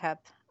coffee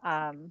cup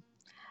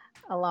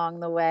along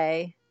the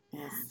way.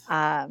 Yes.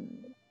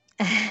 And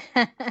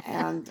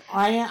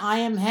I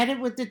am headed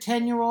with the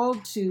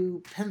 10-year-old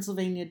to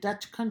Pennsylvania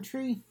Dutch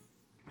country.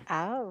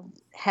 Oh,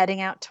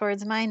 heading out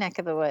towards my neck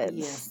of the woods.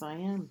 Yes, I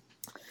am.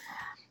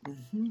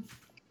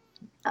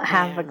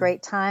 Have a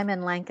great time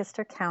in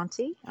Lancaster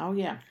County. Oh,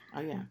 yeah.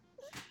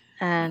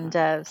 And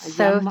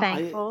so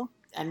thankful.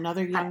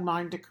 Another young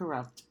mind to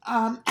corrupt.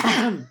 Oh,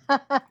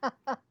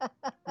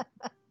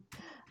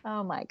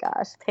 my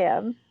gosh,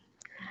 Pam.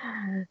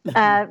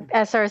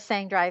 SR is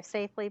saying drive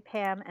safely,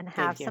 Pam, and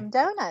have some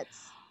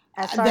donuts.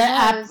 SR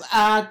knows.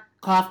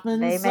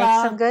 Kaufman's. They make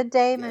some good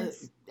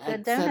donuts.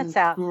 Good donuts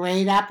out.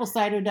 Great apple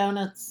cider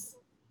donuts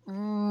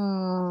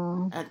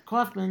at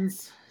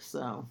Kaufman's.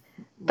 So,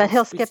 but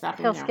he'll skip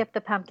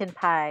the pumpkin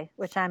pie,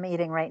 which I'm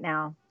eating right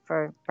now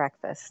for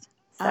breakfast.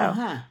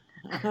 So.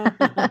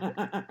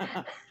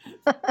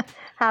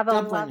 Have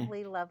a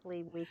lovely,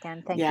 lovely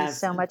weekend. Thank you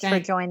so much for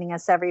joining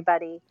us,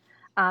 everybody.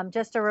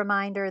 Just a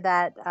reminder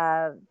that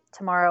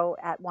tomorrow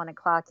at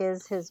 1:00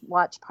 is his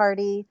watch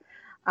party.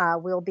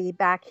 We'll be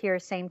back here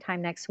same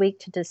time next week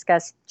to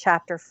discuss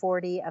chapter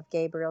 40 of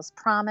Gabriel's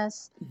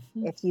Promise.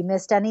 If you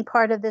missed any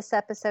part of this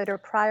episode or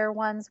prior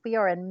ones, we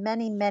are in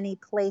many, many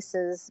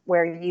places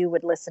where you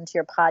would listen to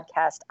your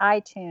podcast: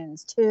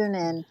 iTunes,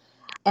 TuneIn,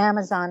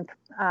 Amazon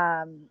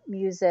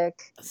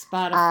Music,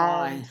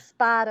 Spotify.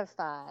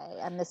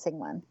 I'm missing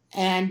one.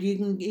 And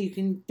you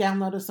can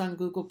download us on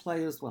Google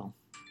Play as well.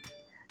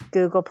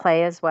 Google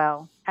Play as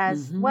well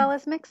as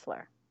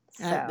Mixler.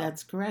 So.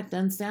 That's correct,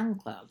 and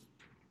SoundCloud.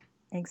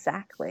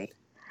 Exactly.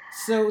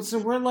 So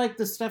we're like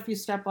the stuff you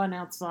step on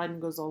outside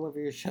and goes all over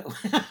your show.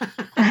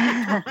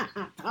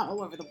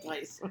 All over the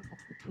place.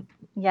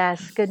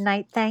 Yes. Good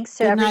night. Thanks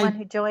to everyone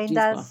who joined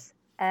us.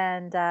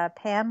 And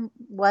Pam,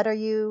 what are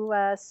you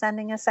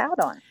sending us out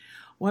on?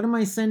 What am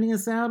I sending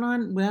us out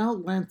on? Well,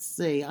 let's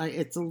see.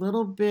 It's a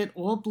little bit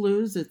all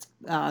blues. It's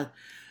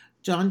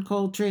John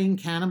Coltrane,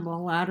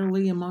 Cannonball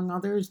Adderley, among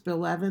others,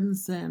 Bill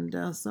Evans.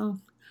 And so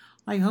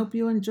I hope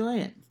you enjoy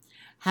it.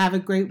 Have a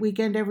great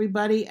weekend,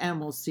 everybody, and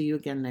we'll see you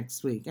again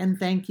next week. And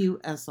thank you,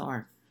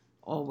 SR,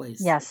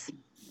 always. Yes.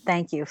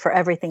 Thank you for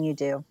everything you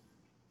do.